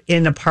live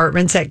in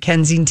apartments at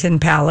Kensington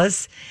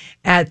Palace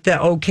at the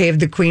OK of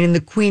the Queen, and the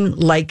Queen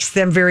likes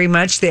them very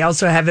much. They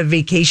also have a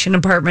vacation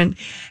apartment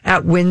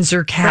at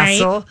Windsor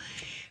Castle. Right.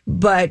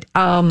 But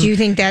do you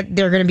think that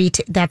they're going to be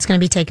that's going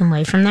to be taken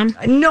away from them?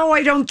 No,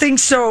 I don't think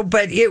so.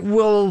 But it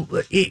will.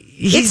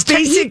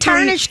 He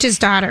tarnished his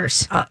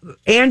daughters.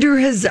 Andrew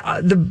has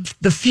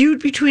the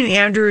feud between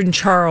Andrew and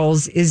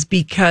Charles is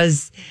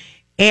because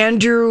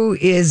Andrew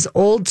is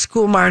old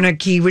school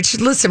monarchy. Which,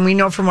 listen, we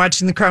know from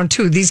watching The Crown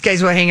too. These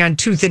guys will hang on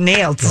tooth and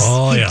nail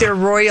to keep their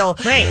royal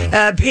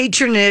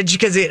patronage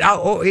because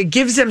it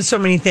gives them so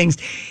many things.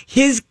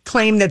 His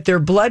claim that they're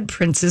blood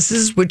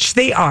princesses, which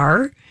they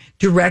are,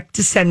 direct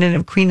descendant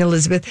of Queen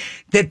Elizabeth,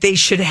 that they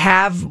should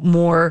have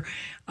more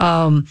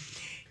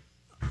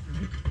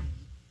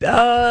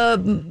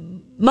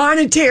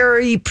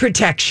monetary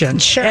protection,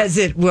 as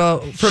it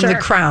will, from the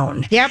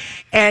crown. Yep.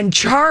 And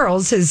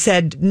Charles has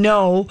said,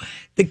 no,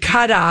 the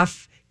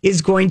cutoff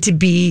is going to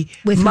be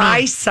with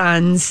my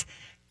sons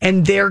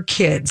and their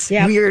kids.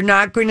 Yep. We are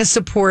not going to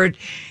support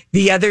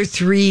the other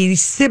 3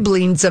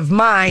 siblings of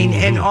mine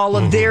and all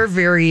of their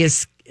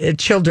various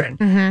children,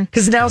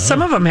 because now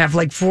some of them have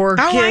like 4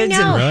 kids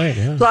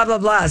and blah blah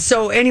blah.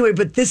 So anyway,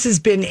 but this has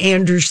been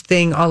Andrew's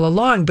thing all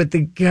along. But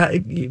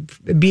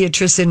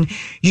Beatrice and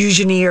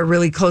Eugenie are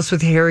really close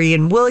with Harry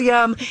and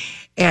William,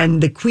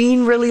 and the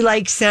Queen really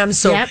likes them.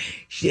 So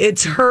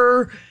it's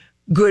her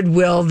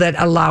goodwill that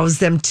allows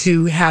them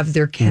to have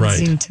their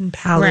Kensington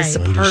Palace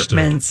apartments.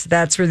 Understood.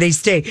 That's where they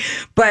stay.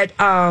 But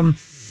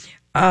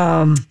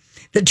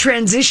the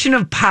transition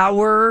of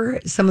power,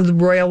 some of the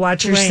royal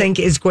watchers think,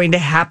 is going to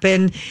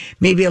happen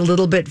maybe a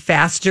little bit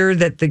faster.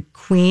 That the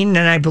Queen,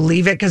 and I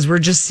believe it because we're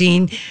just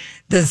seeing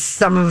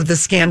some of the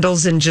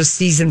scandals in just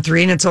season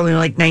 3, and it's only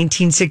like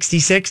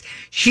 1966.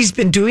 She's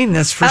been doing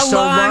this for so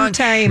long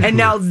time, and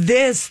now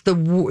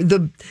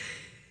the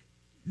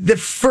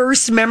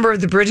first member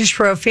of the British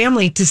royal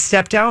family to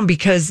step down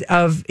because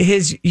of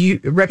his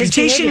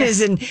reputation is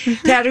in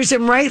tatters,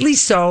 and rightly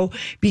so,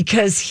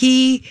 because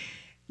he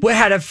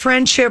had a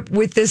friendship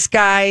with this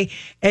guy,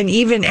 and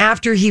even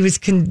after he was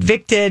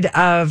convicted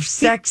of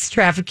sex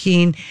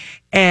trafficking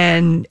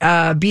and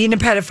being a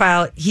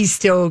pedophile, he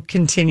still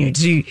continued.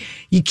 So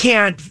you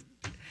can't.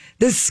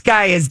 This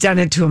guy has done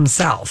it to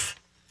himself,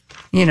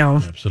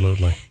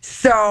 Absolutely.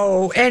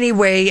 So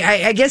anyway,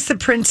 I guess the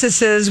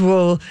princesses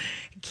will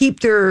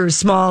keep their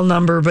small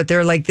number, but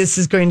they're like, this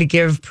is going to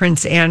give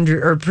Prince Andrew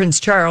or Prince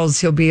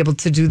Charles, he'll be able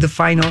to do the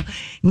final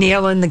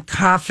nail in the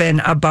coffin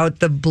about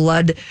the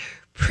blood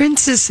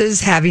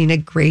princesses having a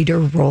greater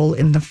role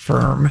in the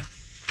firm.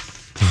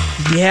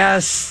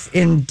 Yes,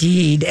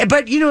 indeed.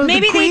 But,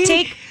 maybe the Queen,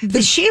 they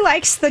take... she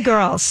likes the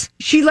girls.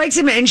 She likes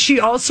him, and she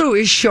also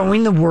is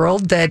showing the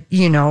world that,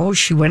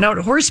 she went out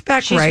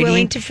horseback riding. She's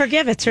willing to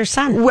forgive. It's her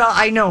son. Well,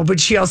 I know,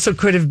 but she also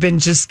could have been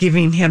just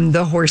giving him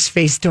the horse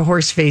face to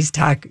horse face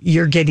talk.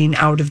 You're getting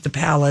out of the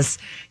palace.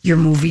 You're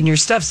moving your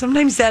stuff.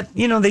 Sometimes that,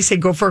 they say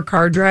go for a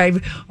car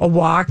drive, a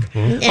walk,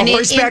 a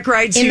horseback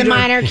ride. So in the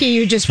monarchy,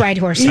 you just ride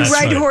horses. You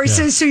ride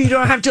horses so you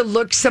don't have to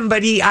look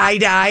somebody eye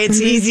to eye.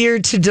 It's easier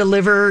to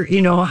deliver,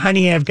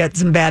 honey, I've got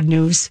some bad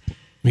news.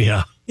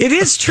 Yeah. It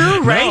is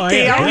true, right?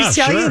 They always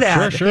tell you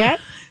that. Sure.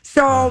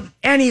 So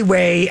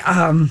anyway,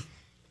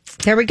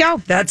 There we go.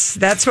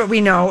 That's what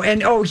we know.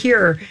 And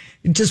here,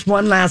 just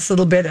one last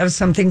little bit of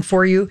something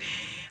for you.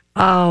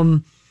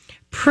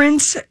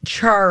 Prince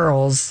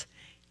Charles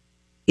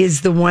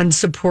is the one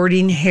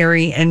supporting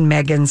Harry and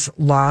Meghan's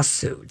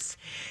lawsuits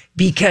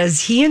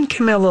because he and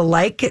Camilla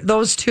like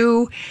those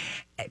two.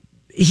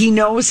 He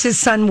knows his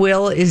son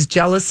Will is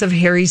jealous of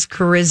Harry's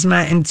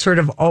charisma and sort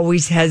of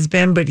always has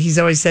been, but he's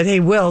always said,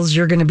 hey, Wills,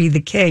 you're going to be the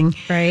king.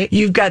 Right.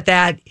 You've got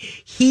that.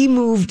 He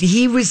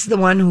was the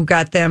one who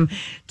got them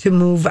to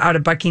move out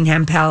of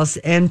Buckingham Palace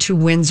and to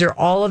Windsor.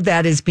 All of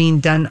that is being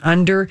done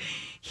under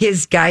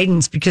his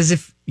guidance because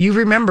if you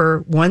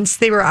remember, once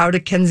they were out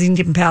of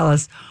Kensington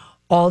Palace,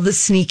 all the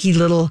sneaky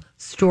little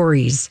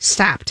stories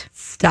stopped.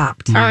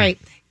 All right.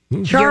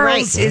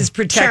 Charles is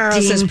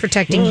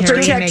protecting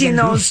Harry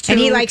those two.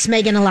 And he likes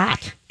Meghan a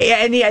lot.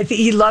 And I think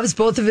he loves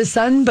both of his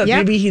sons, but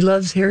maybe he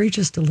loves Harry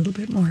just a little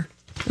bit more.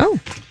 Oh.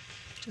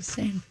 Just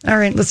saying. All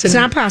right, listen. It's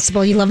not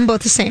possible. You love them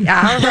both the same.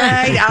 All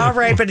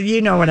right. But you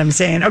know what I'm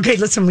saying. Okay,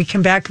 listen, we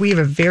come back. We have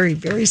a very,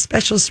 very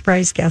special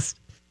surprise guest.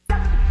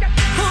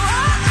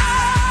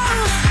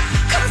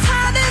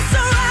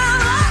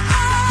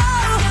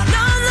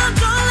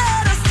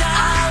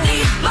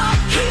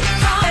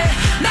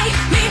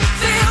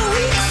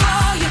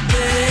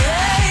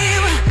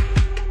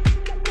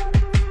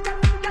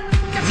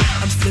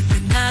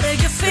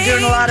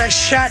 Doing a lot of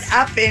shut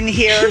up in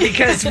here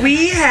because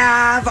we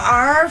have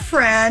our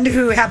friend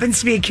who happens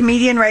to be a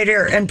comedian,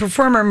 writer, and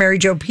performer, Mary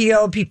Jo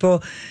Peel.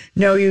 People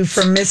know you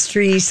from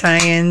Mystery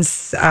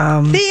Science,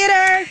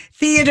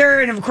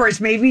 theater, and of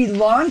course, maybe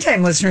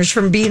longtime listeners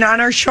from being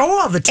on our show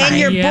all the time. And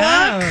your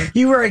book.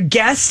 You were a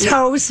guest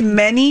host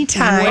many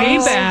times. Way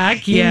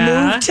back, You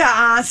moved to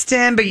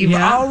Austin, but you've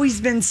always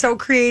been so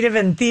creative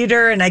in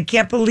theater, and I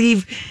can't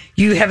believe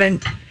you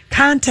haven't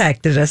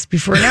contacted us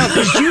before now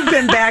because you've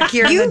been back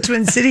here in the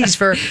Twin Cities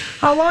for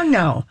how long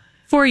now?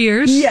 4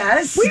 years.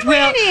 Yes. We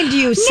ran into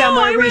you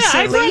somewhere recently.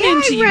 I've run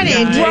into you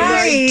guys.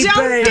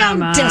 Right,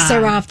 Don't diss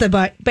her off the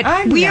butt.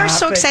 But we are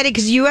so excited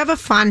because you have a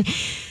fun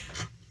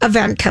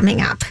event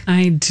coming up.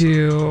 I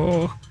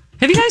do.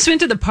 Have you guys been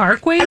to the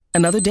Parkway?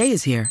 Another day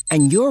is here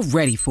and you're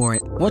ready for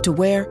it. What to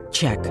wear?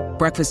 Check.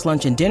 Breakfast,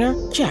 lunch, and dinner?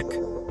 Check.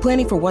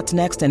 Planning for what's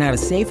next and how to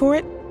save for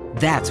it?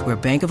 That's where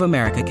Bank of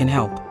America can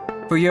help.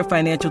 For your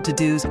financial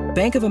to-dos,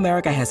 Bank of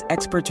America has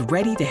experts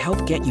ready to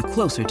help get you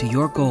closer to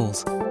your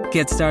goals.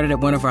 Get started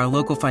at one of our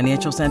local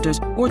financial centers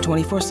or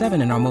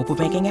 24/7 in our mobile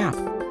banking app.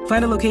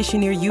 Find a location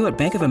near you at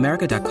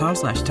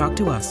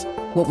bankofamerica.com/talktous.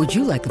 What would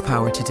you like the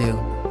power to do?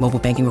 Mobile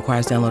banking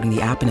requires downloading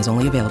the app and is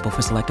only available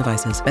for select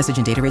devices. Message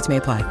and data rates may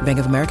apply. Bank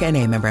of America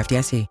NA, member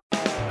FDIC.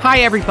 Hi,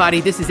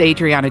 everybody. This is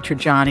Adriana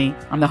Trajani.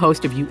 I'm the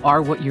host of You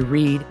Are What You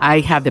Read.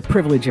 I have the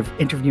privilege of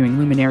interviewing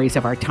luminaries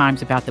of our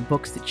times about the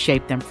books that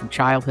shaped them from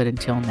childhood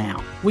until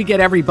now. We get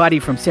everybody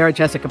from Sarah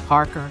Jessica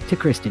Parker to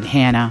Kristen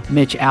Hanna,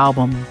 Mitch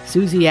Albom,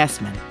 Susie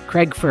Essman,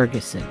 Craig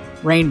Ferguson,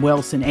 Rainn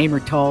Wilson,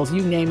 Amor Tolls,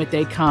 you name it,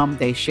 they come,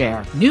 they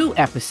share. New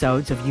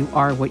episodes of You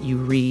Are What You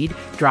Read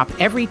drop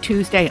every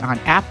Tuesday on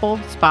Apple,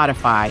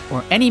 Spotify,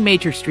 or any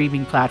major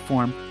streaming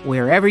platform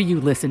wherever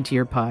you listen to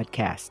your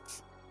podcasts.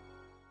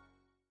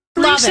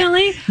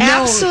 Recently?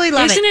 Absolutely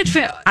love Isn't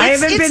it. I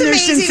haven't been there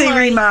since they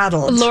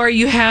remodeled. Lori,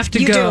 you have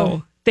to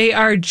go. They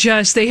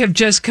have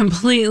just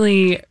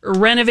completely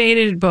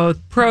renovated both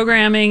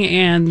programming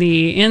and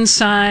the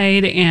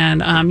inside.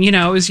 And,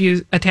 it was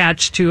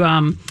attached to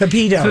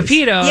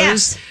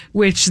Pepitos,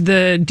 which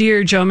the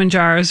dear Joe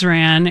Manjaros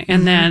ran.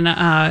 And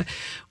then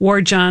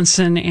Ward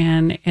Johnson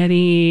and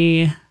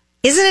Eddie...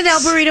 Isn't it El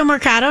Burrito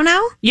Mercado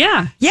now?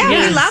 Yeah. Yeah,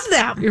 we love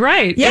them.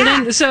 Right.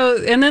 Yeah.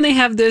 And then they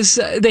have this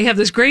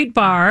great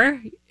bar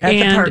at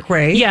the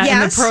Parkway. Yeah,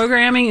 and the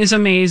programming is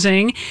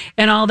amazing.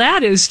 And all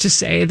that is to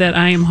say that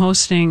I am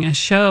hosting a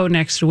show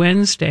next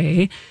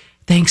Wednesday,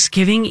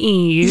 Thanksgiving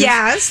Eve.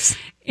 Yes.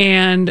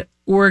 And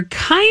we're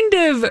kind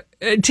of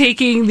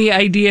taking the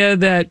idea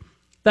that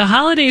the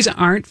holidays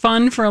aren't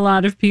fun for a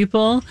lot of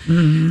people.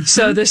 Mm-hmm.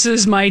 So this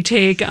is my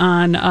take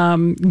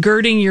on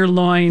girding your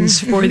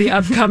loins for the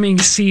upcoming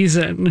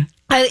season.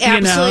 I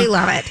absolutely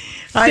love it.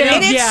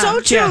 And it's so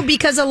true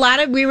because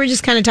we were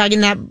just kind of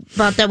talking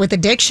about that with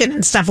addiction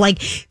and stuff. Like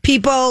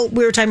people,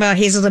 we were talking about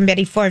Hazel and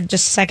Betty Ford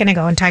just a second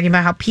ago and talking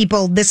about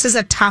how this is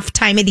a tough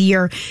time of the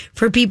year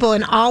for people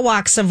in all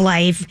walks of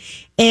life.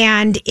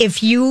 And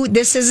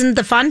this isn't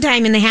the fun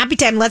time and the happy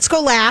time, let's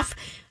go laugh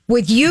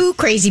with you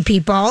crazy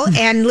people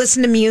and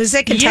listen to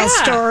music and tell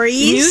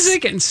stories.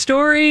 Music and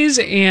stories,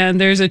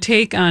 and there's a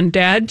take on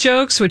dad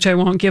jokes, which I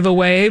won't give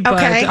away. But,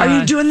 okay. Are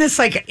you doing this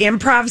like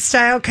improv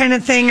style kind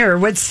of thing, or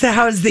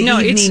how's the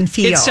evening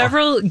feel? It's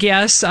several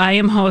guests. I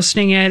am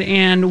hosting it,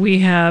 and we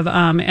have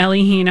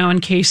Ellie Hino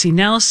and Casey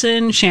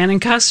Nelson,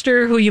 Shannon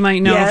Custer, who you might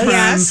know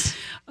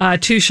from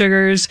Two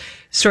Sugars,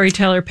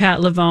 storyteller Pat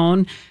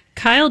Lavone.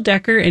 Kyle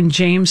Decker and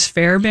James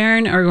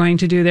Fairbairn are going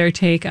to do their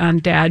take on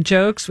dad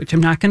jokes, which I'm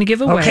not going to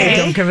give away. Okay,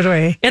 don't give it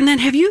away. And then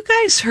have you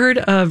guys heard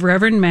of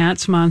Reverend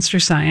Matt's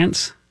Monster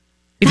Science?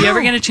 If you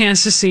ever get a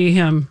chance to see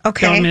him,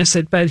 don't miss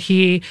it. But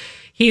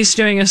he's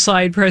doing a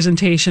slide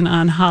presentation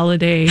on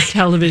holiday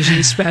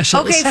television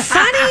specials. Okay,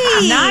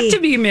 funny. Not to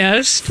be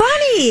missed.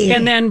 Funny.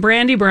 And then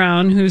Brandy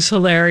Brown, who's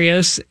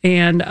hilarious.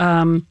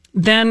 And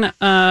then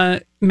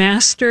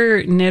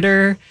master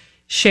knitter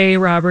Shay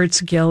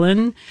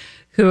Roberts-Gillen,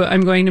 who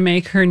I'm going to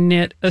make her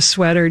knit a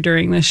sweater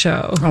during the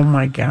show. Oh,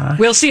 my God.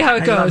 We'll see how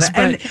it goes.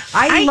 But and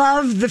I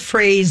love the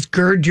phrase,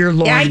 gird your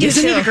loins. Yeah, I do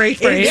Isn't it a great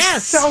phrase?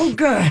 It's so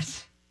good.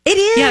 It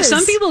is. Yeah,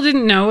 some people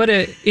didn't know what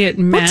it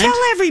meant. Well,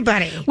 tell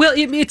everybody. Well,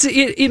 it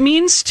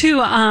means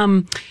to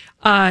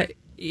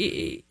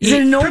is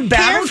it an old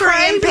battle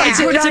cry?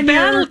 It's a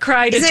battle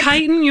cry to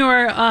tighten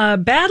your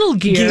battle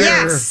gear.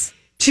 Yes.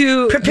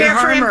 To prepare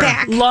for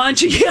impact.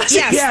 Launch. Yes,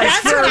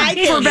 that's what I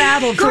think. For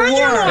battle, for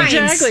war.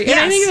 Exactly. Yes. And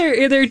I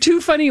think they're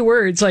two funny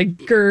words,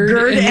 like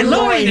gird and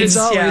loin is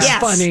always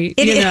funny,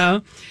 you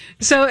know.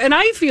 So, and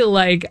I feel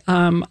like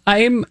I'm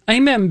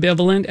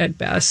ambivalent at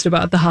best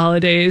about the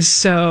holidays.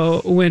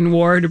 So when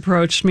Ward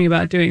approached me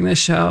about doing the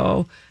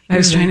show, I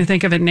was trying to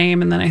think of a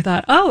name, and then I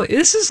thought, oh,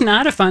 this is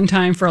not a fun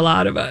time for a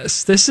lot of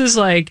us. This is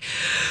like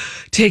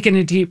taking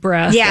a deep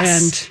breath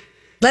and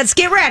let's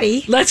get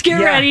ready. Let's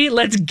get ready.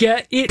 Let's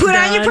get it Put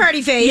done. on your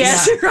party face.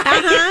 Yes,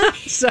 right.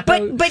 So,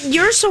 but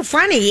you're so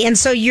funny, and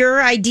so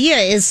your idea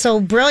is so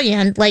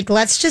brilliant. Like,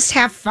 let's just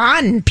have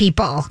fun,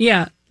 people.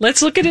 Yeah.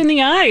 Let's look it in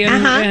the eye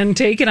and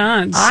take it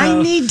on. So.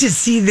 I need to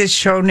see this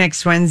show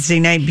next Wednesday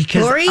night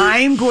because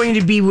I'm going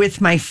to be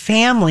with my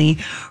family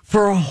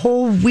for a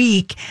whole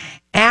week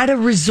at a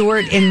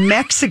resort in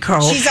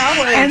Mexico. She's all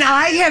worried. And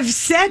I have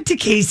said to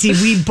Casey,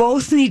 we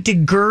both need to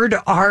gird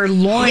our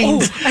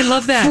loins. Oh, I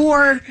love that.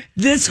 For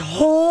this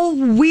whole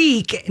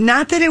week.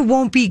 Not that it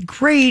won't be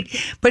great,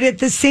 but at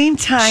the same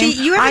time,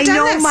 I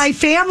know my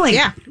family.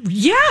 Yeah.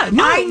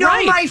 No, I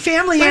know my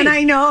family, and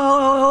I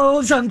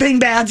know something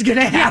bad's going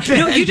to happen.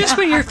 No, you just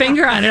put your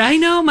finger on it. I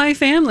know my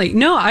family.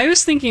 No, I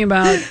was thinking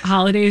about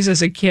holidays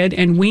as a kid,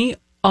 and we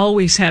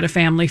always had a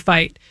family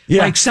fight.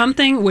 Yeah. Like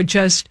something would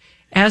just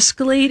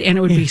escalate, and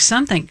it would be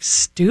something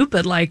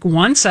stupid. Like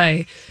once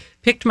I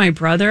picked my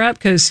brother up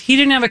because he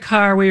didn't have a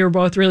car. We were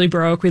both really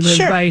broke. We lived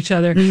by each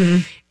other.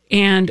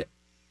 And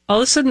all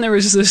of a sudden there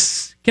was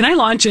this. Can I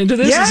launch into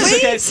this? Yes,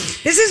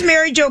 please. This is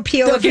Mary Jo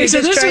Peel. Okay,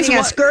 so this joining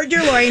us. Gird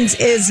Your Loins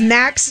is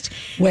next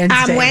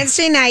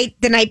Wednesday night,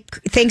 the night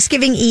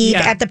Thanksgiving Eve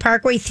at the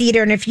Parkway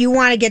Theater. And if you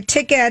want to get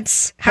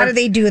tickets, how do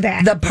they do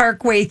that? The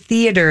Parkway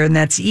Theater, and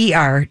that's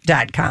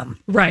er.com.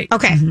 Right.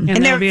 Okay.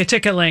 And there'll be a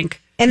ticket link.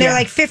 And they're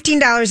like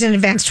 $15 in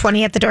advance,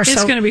 $20 at the door. It's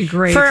going to be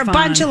great for fun. A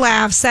bunch of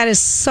laughs. That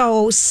is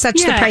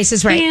such the price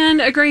is right,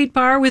 and a great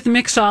bar with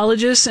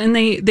mixologists, and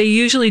they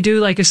usually do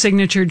like a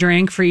signature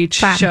drink for each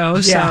show.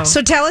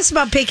 So tell us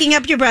about picking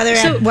up your brother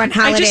at one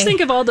holiday. I just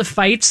think of all the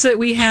fights that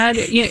we had.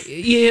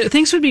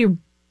 Things would be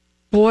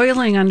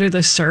boiling under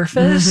the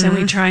surface, and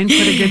we try and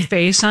put a good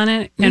face on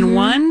it. And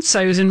once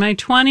I was in my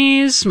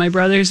 20s, my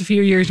brother's a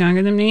few years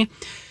younger than me.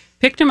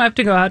 Picked him up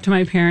to go out to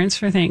my parents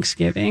for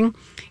Thanksgiving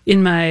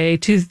in my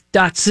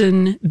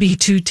Datsun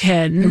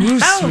B210.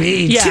 Oh,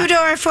 sweet. Yeah.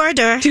 2-door,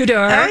 4-door.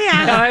 2-door. Oh,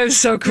 yeah. Oh, it was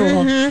so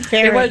cool.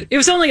 It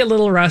was only a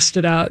little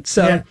rusted out.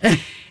 So,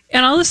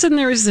 and all of a sudden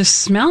there was this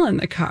smell in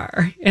the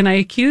car, and I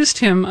accused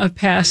him of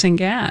passing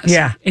gas.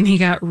 Yeah. And he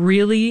got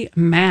really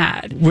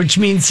mad. Which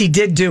means he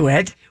did do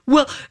it.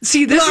 Well,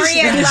 see, this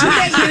Lori, I love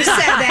that you said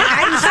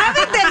that. I love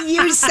it that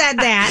you said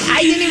that.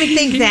 I didn't even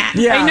think that.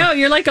 Yeah. I know,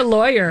 you're like a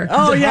lawyer.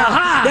 Oh,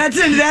 yeah.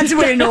 That's the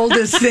way in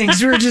oldest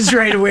things. We're just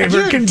right away.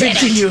 We're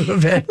convicting you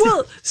of it.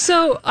 Well,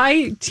 so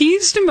I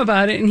teased him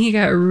about it, and he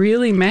got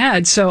really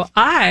mad. So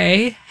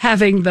I,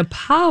 having the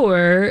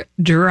power,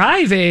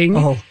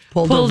 driving,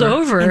 pulled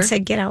over. And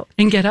said, get out.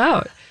 And get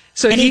out.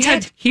 So and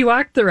he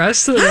walked the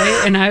rest of the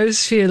way, and I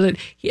was feeling,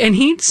 and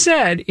he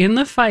said in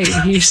the fight,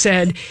 he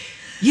said,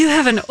 you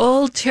have an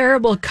old,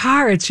 terrible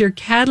car. It's your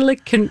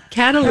catalytic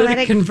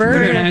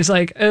converter. And I was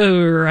like,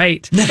 oh,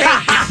 right.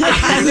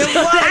 I'm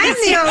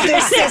the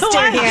older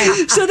sister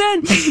here. So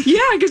then,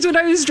 because when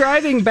I was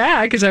driving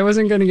back, because I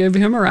wasn't going to give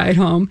him a ride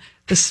home,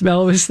 the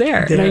smell was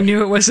there. And I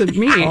knew it wasn't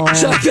me. Oh.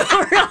 So I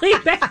felt really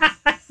bad.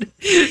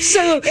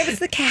 So it was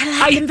the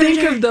catalytic converter. I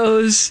think of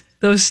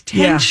those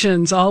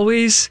tensions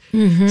always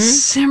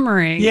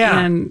simmering.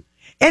 Yeah.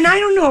 And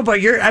I don't know about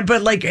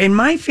but like in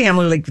my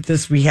family, like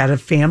this, we had a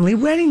family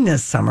wedding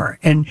this summer.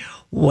 And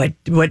what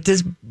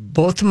does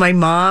both my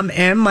mom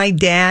and my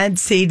dad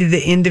say to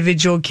the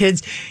individual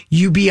kids?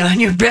 You be on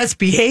your best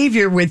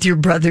behavior with your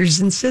brothers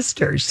and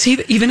sisters.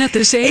 See, even at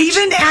this age?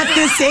 Even at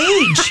this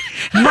age.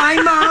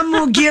 My mom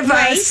will give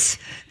us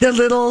the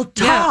little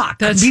talk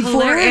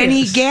before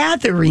any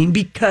gathering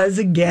because,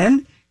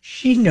 again,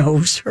 she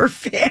knows her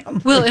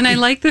family. Well, and I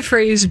like the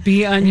phrase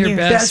 "be on your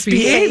best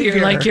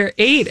behavior," like you're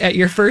 8 at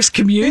your first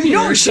communion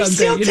or something. She's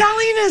still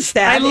telling us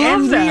that. I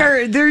love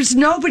that. There's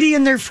nobody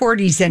in their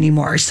 40s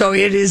anymore, so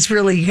it is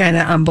really kind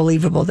of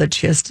unbelievable that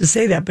she has to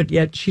say that, but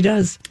yet she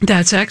does.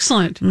 That's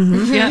excellent.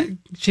 Mm-hmm. Yeah,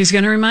 she's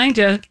going to remind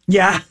you.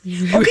 Yeah.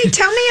 Okay,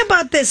 tell me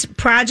about this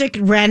Project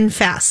Ren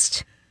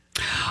Fest.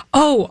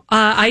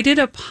 I did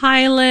a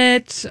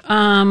pilot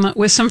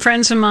with some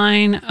friends of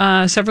mine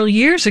several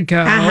years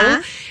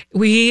ago.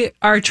 We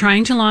are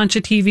trying to launch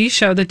a TV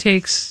show that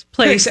takes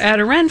place at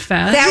a Ren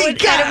Fest. Are we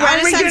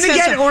going to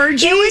get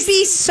orgies? It would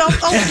be so...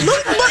 look,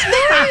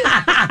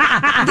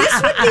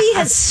 this would be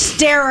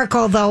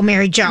hysterical, though,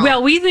 Mary Jo.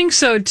 Well, we think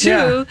so,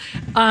 too.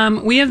 Yeah.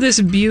 We have this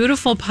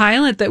beautiful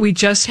pilot that we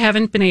just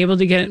haven't been able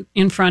to get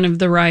in front of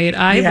the right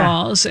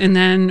eyeballs. Yeah. And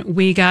then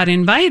we got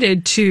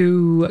invited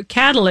to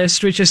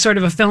Catalyst, which is sort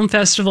of a film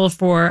festival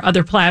for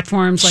other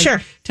platforms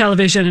like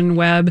television and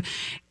web.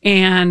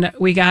 And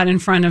we got in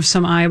front of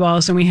some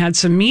eyeballs and we had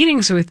some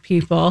meetings with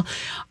people.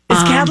 Is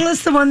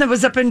Catalyst the one that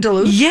was up in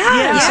Duluth?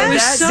 Yeah. It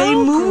was so they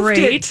moved great.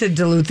 It to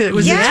Duluth. It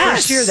was its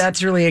first year.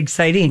 That's really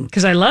exciting.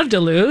 Because I love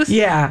Duluth.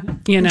 Yeah.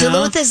 You know.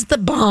 Duluth is the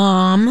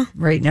bomb.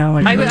 Right now.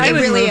 I would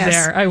really move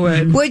there. I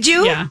would. Would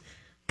you? Yeah.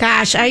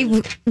 Gosh,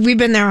 we've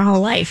been there our whole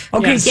life.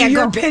 Okay, so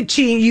you're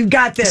pitching. You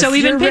got this. So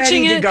we've been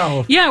pitching ready it. To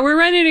go. Yeah, we're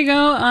ready to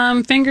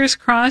go. Fingers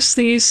crossed.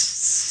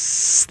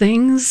 These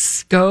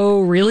things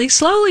go really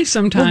slowly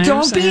sometimes.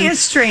 Well, don't be a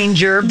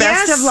stranger.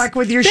 Best of luck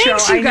with your show. You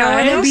guys. I know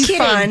it'll be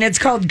fun. It's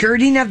called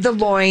Girding of the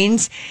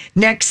Loins.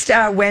 Next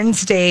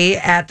Wednesday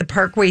at the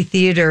Parkway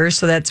Theater.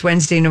 So that's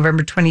Wednesday,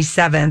 November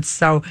 27th.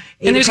 So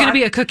and there's going to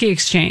be a cookie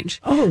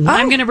exchange.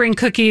 I'm going to bring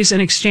cookies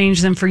and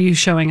exchange them for you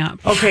showing up.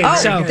 Okay.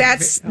 So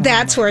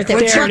that's worth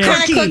it. What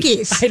kind of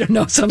cookies? I don't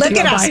know. Something Look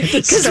at us.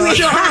 Because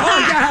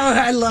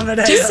I love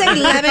it. Just say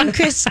lemon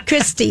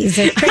Christies.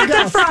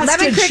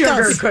 Lemon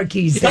sugar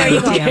cookies. There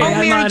you go.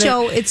 Mary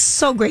Jo, it's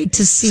so great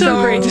to see you.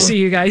 So great to see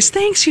you guys.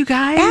 Thanks, you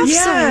guys. Absolutely.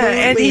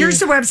 Yeah, and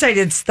here's the website.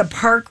 It's the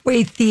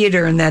Parkway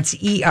Theater, and that's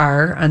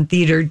ER on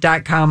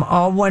theater.com,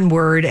 all one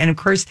word. And of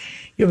course,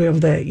 you'll be able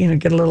to,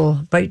 get a little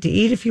bite to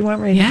eat if you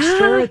want next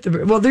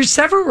door. There's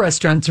several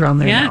restaurants around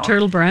there now.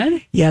 Turtle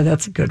Bread. Yeah,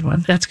 that's a good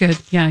one. That's good.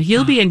 Yeah,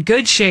 you'll be in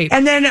good shape.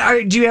 And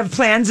then do you have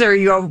plans? Or are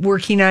you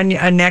working on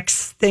a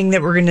next thing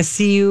that we're going to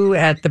see you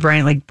at the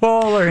Bryant Lake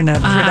Bowl or in a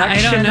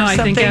production? I don't know. I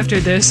think after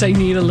this, I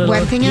need a little...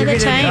 One thing at a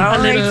time.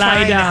 A little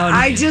lie down.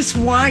 I just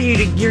want you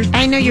to...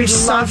 I know you're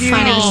so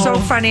funny. You're so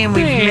funny and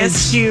we've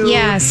missed you.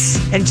 Yes.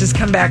 And just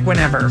come back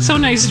whenever. So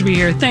nice to be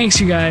here. Thanks,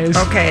 you guys.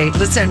 Okay,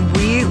 listen,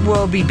 we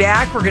will be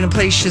back. We're going to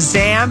play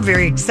Shazam.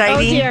 Very exciting.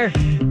 Oh, dear.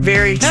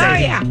 Very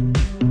exciting. Oh, yeah.